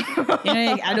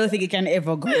 I don't think it can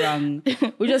ever go wrong.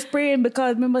 We're just praying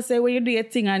because remember say when you do your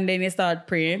thing and then you start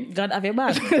praying, God have your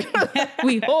back.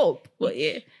 We hope. But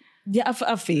yeah. You have to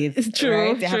have faith. It's true.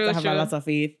 Right? You have to have a lot of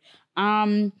faith.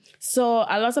 So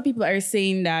a lot of people are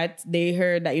saying that they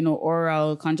heard that,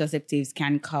 oral contraceptives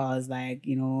can cause like,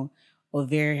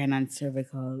 ovarian and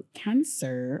cervical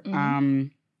cancer.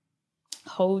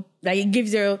 How like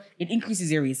it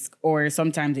increases your risk, or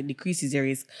sometimes it decreases your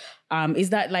risk.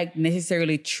 Is that like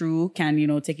necessarily true? Can,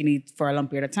 taking it for a long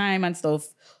period of time and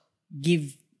stuff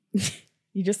give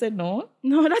you just said no?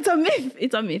 No, that's a myth.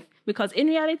 It's a myth. Because in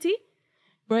reality,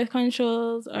 birth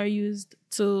controls are used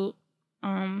to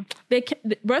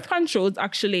birth controls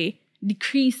actually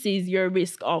decreases your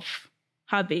risk of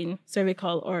having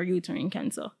cervical or uterine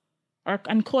cancer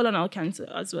and colonal cancer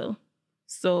as well.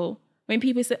 So when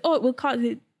people say, it will cause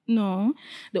it, no.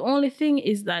 The only thing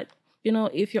is that,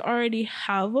 if you already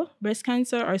have breast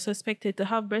cancer or suspected to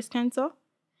have breast cancer,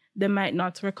 they might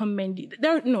not recommend it.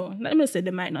 Let me say they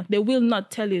might not. They will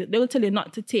not tell you. They will tell you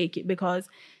not to take it because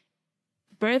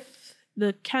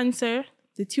the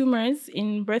tumors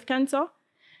in breast cancer,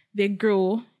 they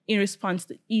grow in response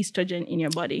to estrogen in your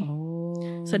body.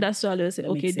 Oh, so that's why they'll say,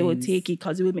 okay, don't take it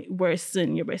because it will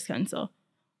worsen your breast cancer.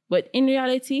 But in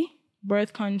reality,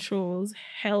 birth controls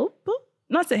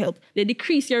they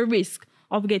decrease your risk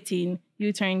of getting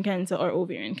uterine cancer or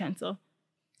ovarian cancer.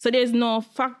 So there's no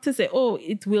fact to say,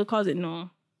 it will cause it. No,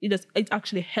 it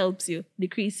actually helps you,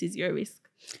 decreases your risk.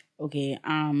 Okay.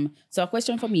 So a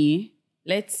question for me,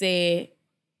 let's say,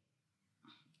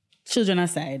 children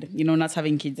aside, not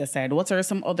having kids aside, what are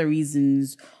some other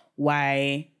reasons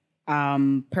why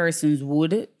persons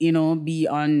would, be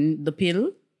on the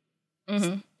pill?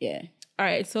 Mm-hmm. Yeah. All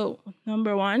right. So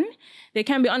number one, they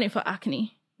can be on it for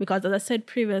acne because, as I said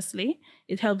previously,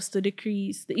 it helps to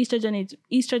decrease the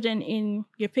estrogen in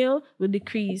your pill will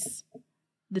decrease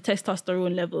the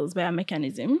testosterone levels by a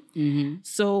mechanism. Mm-hmm.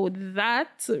 So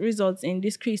that results in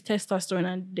decreased testosterone,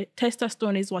 and the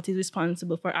testosterone is what is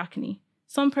responsible for acne.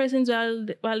 Some persons,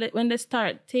 when they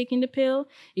start taking the pill,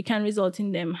 it can result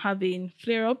in them having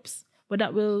flare-ups, but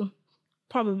that will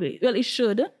it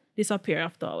should disappear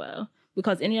after a while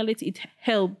because in reality, it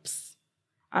helps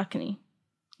acne.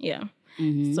 Yeah.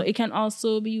 Mm-hmm. So it can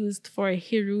also be used for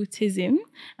hirsutism,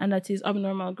 and that is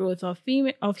abnormal growth of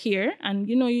hair.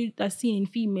 And that's seen in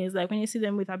females, like when you see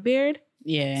them with a beard.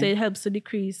 Yeah. So it helps to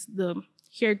decrease the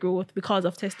hair growth because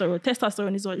of testosterone.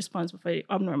 Testosterone is what is responsible for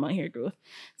abnormal hair growth.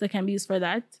 So it can be used for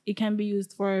that. It can be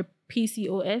used for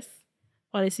PCOS,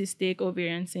 polycystic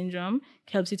ovarian syndrome.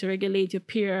 It helps you to regulate your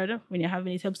period when you're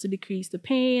having it. It helps to decrease the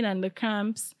pain and the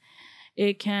cramps.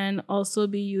 It can also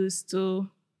be used to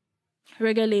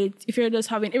regulate, if you're just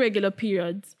having irregular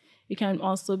periods, it can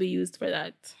also be used for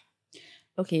that.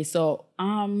 Okay, so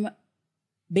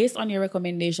based on your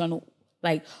recommendation,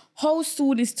 like how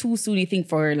soon is too soon, you think,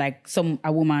 for like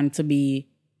a woman to be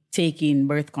taking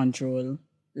birth control?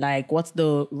 Like what's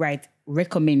the right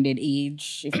recommended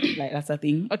age, if like that's a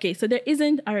thing? Okay, so there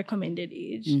isn't a recommended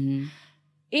age. Mm-hmm.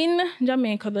 In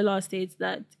Jamaica, the law states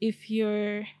that if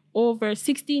you're over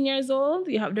 16 years old,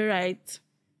 you have the right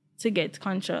to get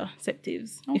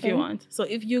contraceptives if you want. So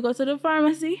if you go to the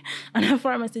pharmacy and the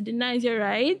pharmacy denies your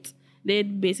right,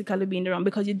 they'd basically be in the wrong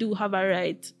because you do have a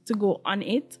right to go on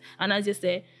it. And as you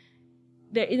say,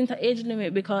 there isn't an age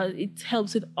limit because it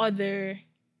helps with other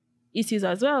issues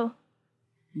as well.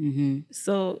 Mm-hmm.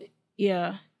 So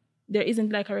yeah, there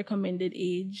isn't like a recommended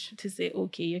age to say,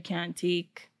 okay, you can't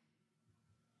take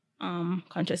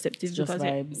contraceptives just because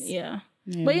vibes. Yeah.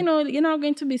 But you're not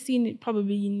going to be seeing it probably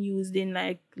being used in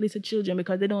like little children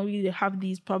because they don't really have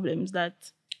these problems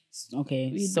that.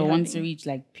 Okay, so once you reach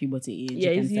like puberty age,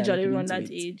 yeah, it's usually around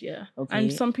that age. Yeah, okay.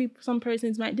 And some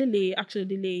persons might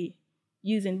delay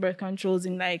using birth controls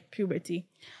in like puberty,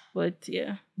 but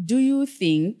yeah. Do you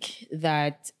think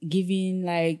that giving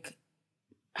like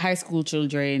high school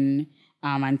children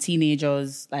and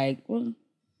teenagers, like, well,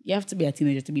 you have to be a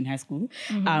teenager to be in high school.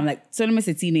 Like, so let me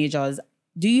say teenagers.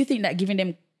 Do you think that giving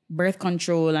them birth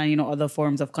control and other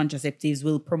forms of contraceptives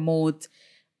will promote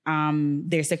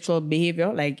their sexual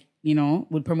behavior? Like,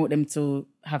 would promote them to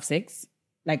have sex,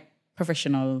 like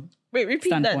professional. Wait, repeat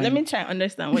that. Let me try and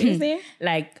understand what you're saying.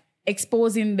 Like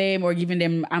exposing them or giving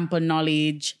them ample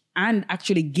knowledge and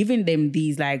actually giving them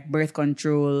these like birth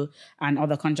control and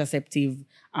other contraceptive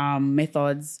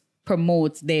methods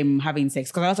promote them having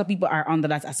sex. Because a lot of people are under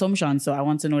that assumption. So I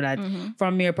want to know that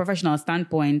from your professional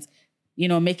standpoint,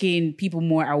 making people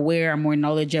more aware and more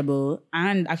knowledgeable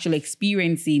and actually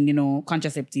experiencing,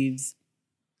 contraceptives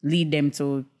lead them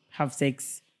to have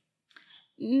sex.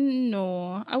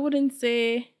 No, I wouldn't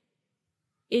say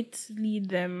it lead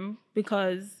them,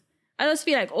 because I just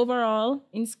feel like overall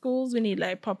in schools we need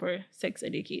like proper sex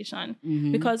education,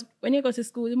 because when you go to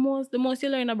school, the most you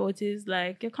learn about is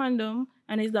like your condom,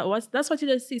 and that's what you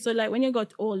just see. So like when you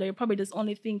got older, you're probably just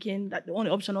only thinking that the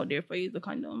only option out there for you is the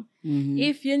condom.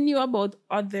 If you knew about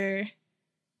other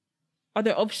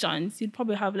options, you'd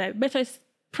probably have like better,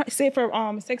 safer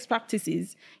sex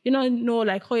practices. Know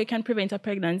like how you can prevent a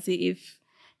pregnancy if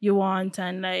you want,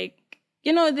 and like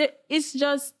it's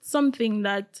just something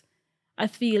that I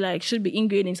feel like should be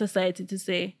ingrained in society to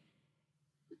say,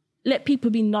 let people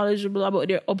be knowledgeable about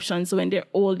their options, so when they're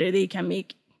older they can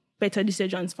make better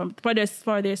decisions for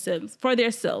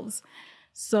themselves.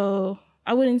 So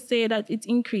I wouldn't say that it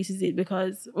increases it,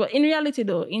 because in reality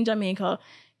though, in Jamaica,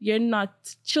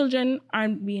 children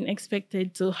aren't being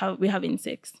expected to be having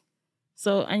sex.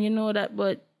 So as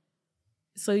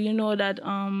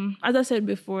I said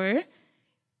before,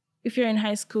 if you're in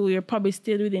high school, you're probably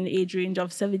still within the age range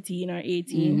of 17 or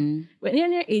 18. When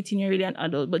you're 18, you're really an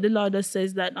adult. But the law just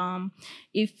says that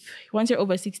once you're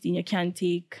over 16, you can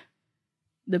take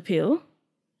the pill.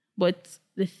 But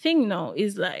the thing now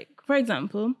is, like, for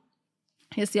example,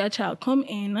 you see a child come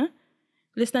in,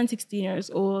 less than 16 years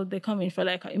old, they come in for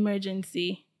like an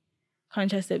emergency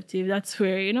contraceptive. That's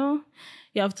where, you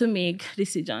have to make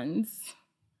decisions,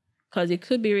 because it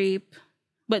could be rape.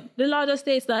 But the law just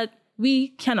states that we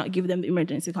cannot give them the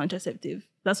emergency contraceptive.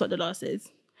 That's what the law says.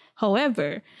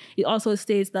 However, it also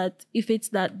states that if it's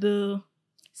that the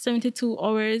 72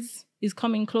 hours is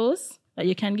coming close, that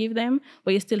you can give them,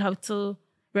 but you still have to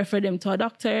refer them to a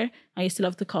doctor, and you still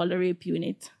have to call the rape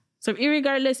unit. So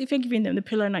irregardless if you're giving them the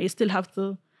pill or not, you still have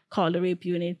to call the rape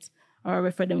unit or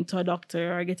refer them to a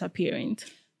doctor or get a parent.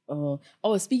 Oh,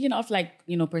 speaking of like,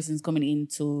 persons coming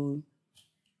into,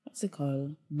 what's it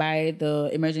called? Buy the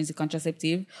emergency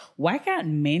contraceptive. Why can't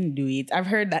men do it? I've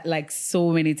heard that like so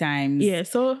many times. Yeah,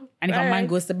 so... And if a man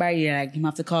goes to buy it, like, him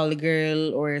have to call the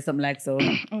girl or something like so.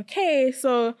 Okay,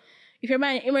 so if you're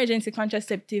buying emergency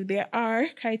contraceptive, there are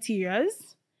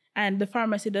criterias, and the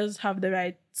pharmacy does have the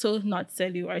right to not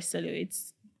sell you or sell you.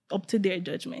 It's up to their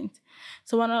judgment.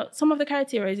 So some of the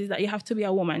criteria is that you have to be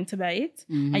a woman to buy it,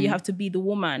 and you have to be the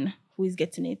woman who is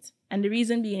getting it. And the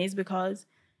reason being is because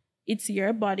it's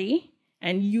your body,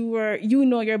 and you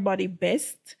know your body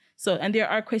best. So, and there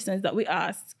are questions that we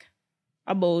ask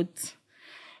about.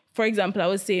 For example, I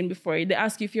was saying before, they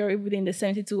ask if you're within the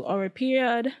 72-hour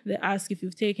period. They ask if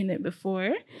you've taken it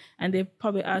before, and they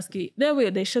probably ask you.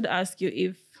 They should ask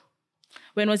you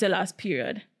when was your last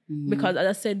period. Because as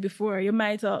I said before, you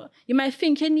might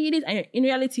think you need it, and in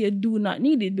reality you do not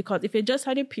need it, because if you just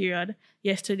had a period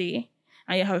yesterday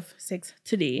and you have sex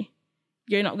today,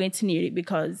 you're not going to need it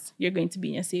because you're going to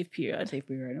be in a safe period. Safe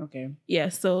period, okay. Yeah,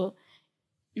 so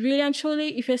really and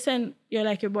truly, if you send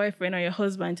your boyfriend or your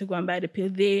husband to go and buy the pill,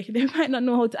 they might not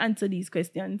know how to answer these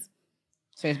questions.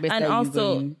 So it's best and that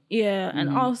also, you go in. Yeah, and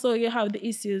also you have the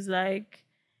issues like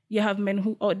you have men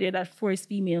who out there that force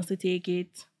females to take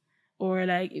it. Or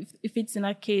like if it's in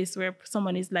a case where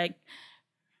someone is like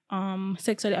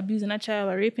sexually abusing a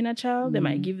child or raping a child, they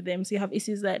might give them. So you have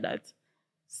issues like that.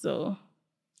 So,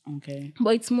 okay.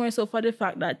 But it's more so for the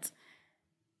fact that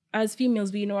as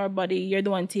females, we know our body, you're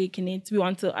the one taking it. We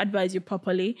want to advise you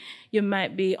properly. You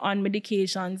might be on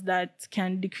medications that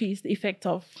can decrease the effect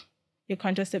of your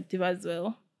contraceptive as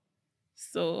well.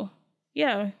 So,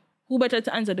 yeah, who better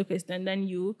to answer the question than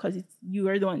you, because you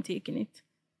are the one taking it.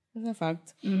 That's a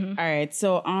fact. All right.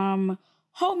 So,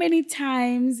 how many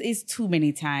times is too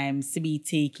many times to be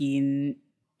taking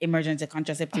emergency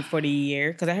contraceptive for the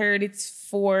year? Because I heard it's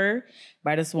 4,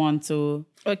 but I just want to,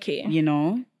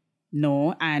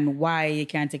 know, and why you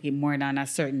can't take it more than a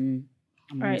certain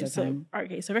amount of time.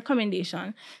 So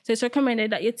recommendation. So it's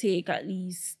recommended that you take at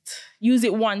least, use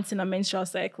it once in a menstrual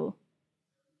cycle.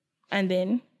 And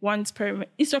then once per,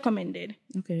 it's recommended.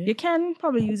 Okay. You can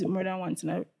probably use it more than once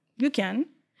you can,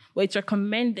 but it's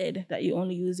recommended that you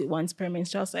only use it once per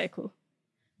menstrual cycle.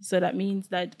 So that means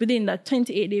that within that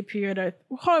 28-day period or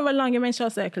however long your menstrual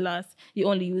cycle lasts, you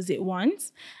only use it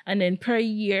once. And then per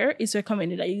year, it's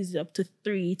recommended that you use it up to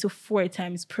 3 to 4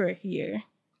 times per year.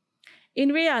 In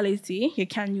reality, you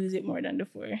can use it more than the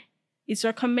 4. It's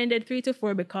recommended 3 to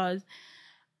 4 because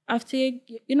after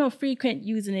frequent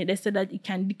using it, they said that it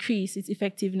can decrease its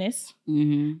effectiveness.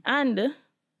 Mm-hmm. And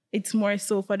it's more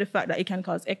so for the fact that it can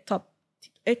cause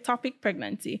ectopic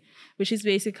pregnancy, which is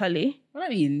basically... What I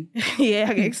mean? Yeah,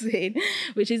 I can explain.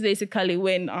 Which is basically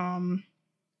when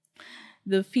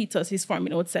the fetus is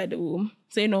forming outside the womb.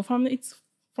 So, from it's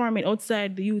forming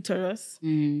outside the uterus,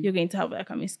 you're going to have like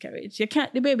a miscarriage.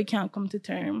 The baby can't come to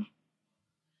term.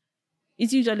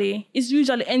 It usually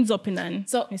ends up in a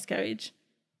miscarriage.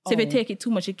 So if you take it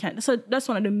too much, it can't. So that's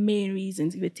one of the main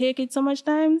reasons. If you take it so much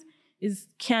times, it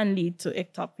can lead to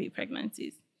ectopic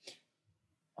pregnancies.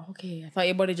 Okay, I thought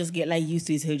your body just get like used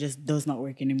to it, so it just does not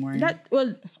work anymore.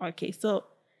 So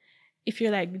if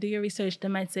you do your research, they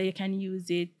might say you can use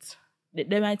it.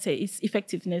 They might say its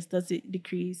effectiveness does it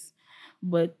decrease,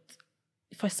 but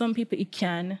for some people it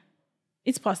can.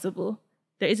 It's possible.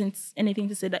 There isn't anything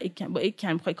to say that it can, but it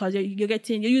can because you're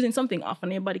using something often,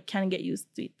 and your body can get used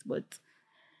to it. But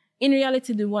in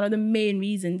reality, one of the main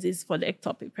reasons is for the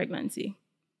ectopic pregnancy.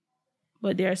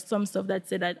 But there are some stuff that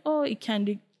say that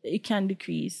it can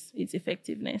decrease its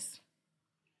effectiveness.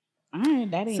 All right,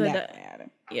 that ain't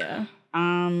bad. Yeah.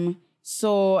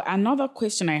 So another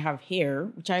question I have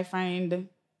here, which I find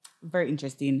very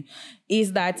interesting,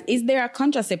 is there a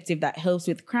contraceptive that helps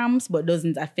with cramps but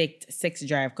doesn't affect sex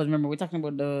drive? Because remember, we're talking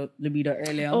about the libido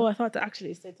earlier. Oh, I thought I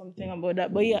actually said something about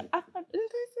that. But yeah,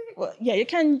 you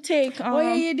can take...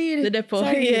 you did. The depot.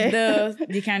 Sorry,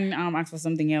 you can ask for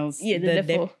something else. Yeah, the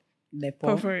depot.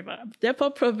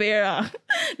 Depo-Provera.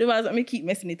 The ones that me keep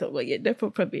messing it up, but yeah,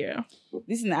 Depo-Provera.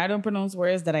 Listen, I don't pronounce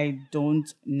words that I don't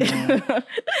know.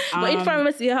 But in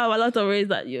pharmacy, you have a lot of words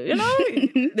that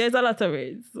there's a lot of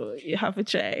words, so you have to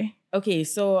try. Okay,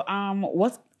 so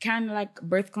what can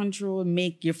birth control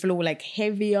make your flow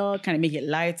heavier? Can it make it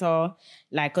lighter?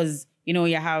 Cause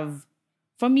you have,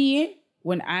 for me,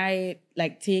 when I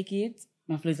take it,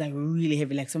 my flow is really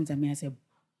heavy. Sometimes I say,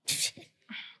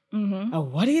 mm-hmm. Oh,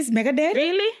 what is mega dead?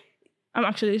 Really? I'm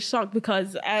actually shocked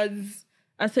because, as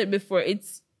I said before, it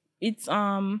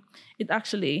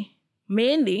actually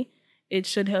mainly it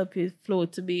should help your flow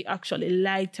to be actually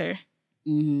lighter,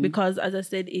 because, as I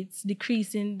said, it's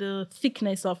decreasing the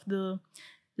thickness of the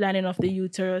lining of the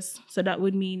uterus. So that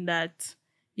would mean that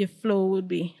your flow would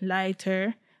be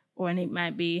lighter, and it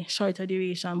might be shorter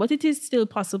duration. But it is still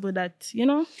possible that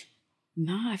No,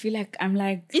 I feel like I'm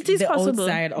it is the possible,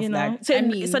 outside of that.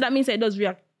 So, so that means it does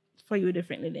react for you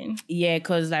differently then. Yeah,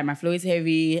 because my flow is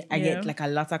heavy. I get a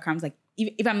lot of cramps.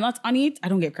 If I'm not on it, I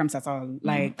don't get cramps at all.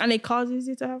 And it causes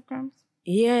you to have cramps?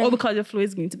 Yeah. Or because your flow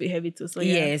is going to be heavy too. So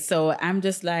yeah, so I'm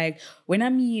just when I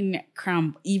mean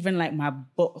cramp, even my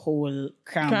butthole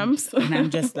cramps. And I'm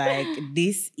just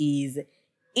this is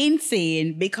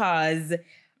insane because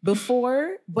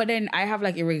before, but then I have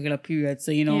irregular periods.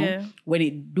 So, when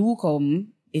it do come,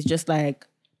 it's just But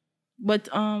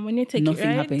when you take nothing it,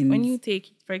 right? happens. When you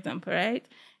take it, for example, right?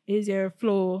 Is your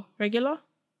flow regular?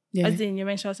 Yeah. As in your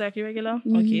menstrual cycle regular?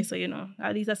 Mm-hmm. Okay, so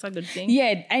at least that's a good thing.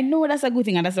 Yeah, I know that's a good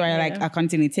thing. And that's why I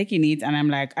continue taking it. And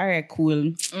I'm all right, cool.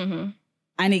 Mm-hmm.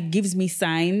 And it gives me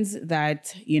signs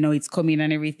that, it's coming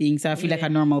and everything. So I feel like a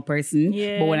normal person.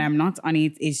 Yeah. But when I'm not on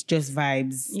it, it's just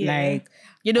vibes. Yeah.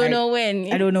 You don't know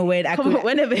when. I don't know when.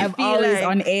 Whenever I'm always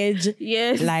on edge.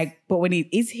 Yes. But when it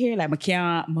is here, my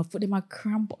foot my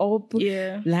cramp up.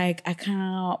 Yeah. I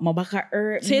can't, my back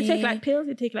hurt. So you take pills?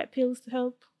 You take pills to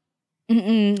help?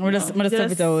 We're just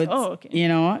stuff it out. Oh, okay.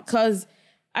 Because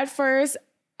at first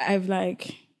I've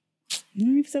if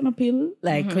it's not a pill,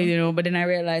 but then I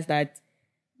realized that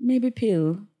maybe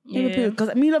pill, because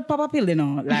I love pop a pill,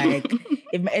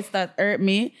 if it start hurt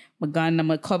me, I'm gone in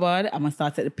my cupboard, I'm gonna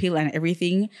start at the pill and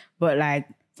everything. But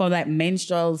for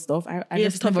menstrual stuff, I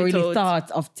just never really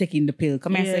thought of taking the pill.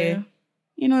 Come and say,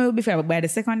 it'll be fine. But by the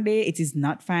second day, it is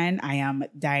not fine. I am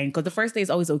dying because the first day is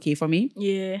always okay for me.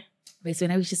 Yeah. But so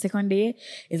when I reach the second day,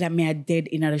 it's me I dead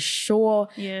in the show.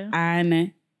 Yeah.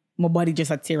 And my body just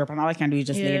a tear up, and all I can do is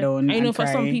just lay down. I know for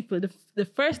some people, the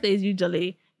first day is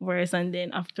usually worse, and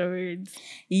then afterwards,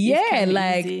 yeah,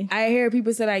 like easy. I hear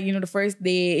people say like, the first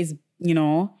day is,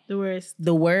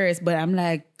 the worst, but I'm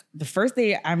like, the first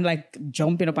day I'm like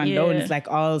jumping up and down. It's like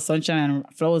all sunshine and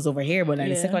flowers over here, but like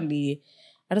the second day,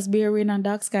 I just be rain and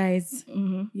dark skies.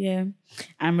 Yeah,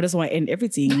 I just want to end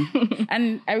everything.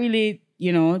 And I really,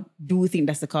 do think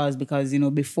that's the cause because,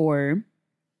 before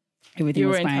everything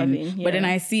was fine. But then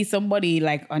I see somebody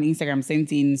like on Instagram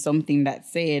sending something that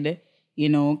said,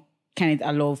 can it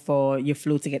allow for your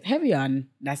flow to get heavy on?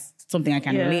 That's something I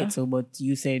can relate to, but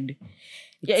you said...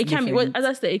 it can be. Well, as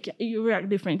I said, you react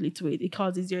differently to it. It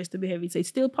causes yours to be heavy. So it's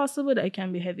still possible that it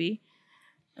can be heavy.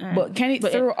 But can it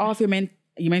throw off your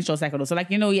menstrual cycle though? So like,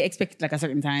 you expect like a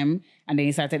certain time and then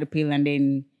you start to take the pill and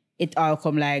then it all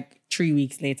come like 3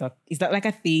 weeks later. Is that like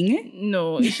a thing?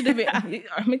 No, it should be.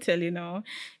 Let me tell you now.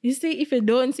 You see, if you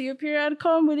don't see your period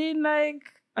come within like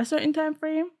a certain time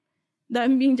frame, that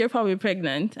means you're probably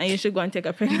pregnant and you should go and take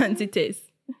a pregnancy test.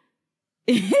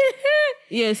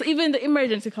 Yes, even the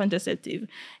emergency contraceptive.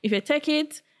 If you take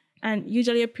it, and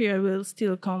usually a period will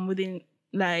still come within,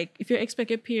 like, if you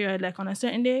expect a period like on a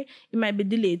certain day, it might be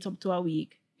delayed up to a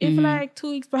week. If like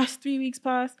 2 weeks pass, 3 weeks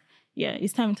pass,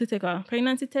 it's time to take a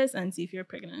pregnancy test and see if you're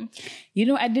pregnant.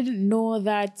 I didn't know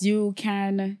that you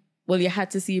can. Well, you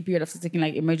had to see a period after taking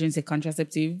like emergency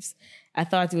contraceptives. I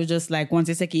thought it was just like once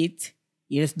you take it,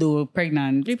 you just do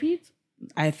pregnant. Repeat.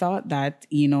 I thought that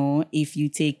if you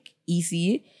take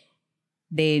EC,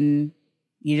 then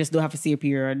you just don't have to see a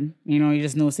period. You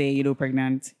just know, say you do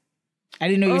pregnant. I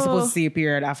didn't know you're supposed to see a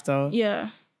period after.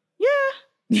 Yeah.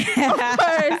 Of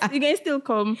course, you can still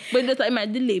come, but it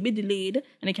might be delayed,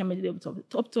 and it can be delayed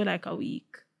up to like a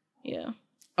week. Yeah.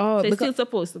 Oh, so it's still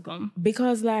supposed to come.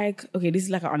 Because like, okay, this is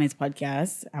like an honest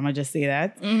podcast. I'm gonna just say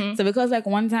that. So because like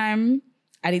one time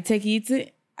I did take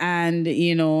it, and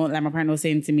like my partner was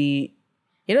saying to me,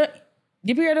 the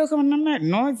period will come, and I'm like,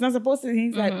 no, it's not supposed to.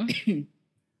 He's like, what do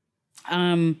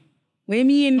you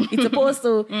mean? It's supposed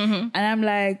to. And I'm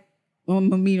like, what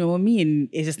mean?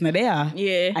 It's just not there.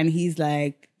 Yeah. And he's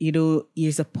like,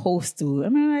 you're supposed to.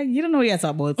 I'm like, you don't know what you're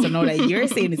talking about. So now that you're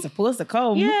saying it's supposed to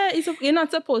come. Yeah, you're not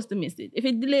supposed to miss it. If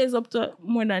it delays up to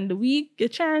more than the week, you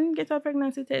can get a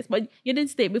pregnancy test. But you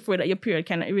did state before that your period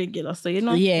kind of irregular. So, you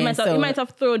might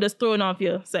have thrown off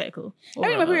your cycle. I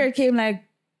mean, my period came like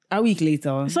a week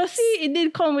later. So see, it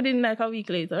did come within like a week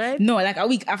later, right? No, like a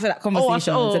week after that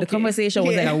conversation. So the conversation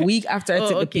was like a week after I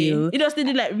took the pill. It just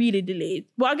did like really delayed.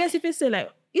 But I guess if you say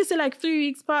like 3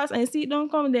 weeks pass and you see it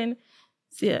don't come, then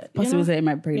possible that you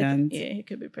might be pregnant. Yeah, you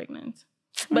could be pregnant.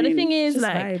 But the thing is,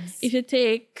 like, vibes. If you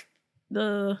take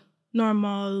the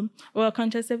normal or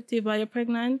contraceptive while you're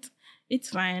pregnant, it's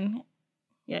fine.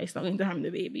 Yeah, it's not going to harm the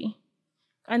baby.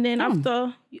 And then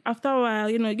after a while,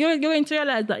 you're going to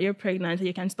realize that you're pregnant and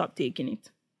you can stop taking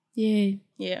it. Yeah.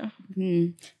 Yeah.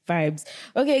 Vibes.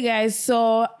 Okay, guys.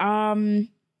 So,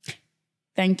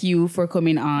 thank you for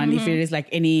coming on. If there is like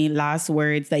any last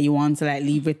words that you want to like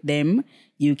leave with them,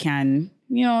 you can,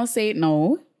 say it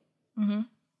now.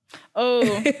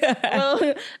 Oh,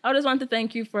 well, I just want to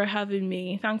thank you for having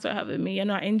me. Thanks for having me.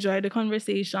 I enjoyed the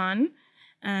conversation.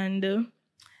 And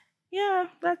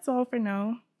that's all for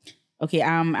now. Okay,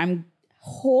 I'm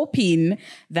hoping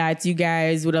that you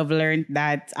guys would have learned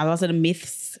that a lot of the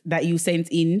myths that you sent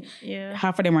in,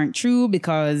 half of them aren't true,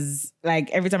 because like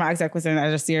every time I ask that question,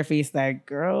 I just see your face like,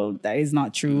 girl, that is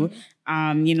not true.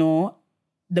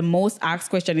 The most asked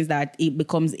question is that it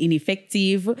becomes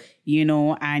ineffective,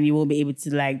 and you will be able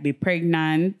to like be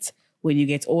pregnant when you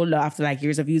get older after like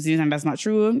years of using it, and that's not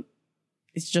true.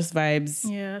 It's just vibes.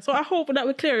 Yeah. So I hope that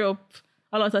will clear up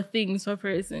a lot of things for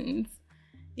persons.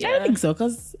 Yeah. I think so,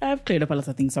 because I've cleared up a lot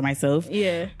of things for myself.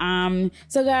 Yeah.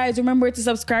 So guys, remember to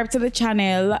subscribe to the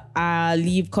channel.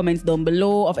 Leave comments down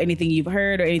below of anything you've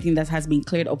heard or anything that has been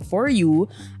cleared up for you.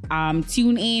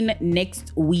 Tune in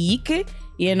next week,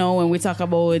 when we talk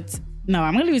about... No,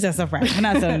 I'm going to leave it as a surprise. I'm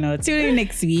not telling you. Tune in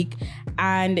next week.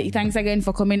 And thanks again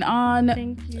for coming on.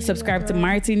 Thank you. Subscribe to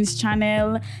Martin's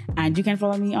channel. And you can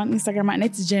follow me on Instagram at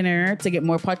NetsJenner to get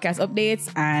more podcast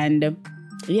updates. And...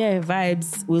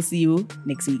 vibes. We'll see you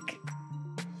next week.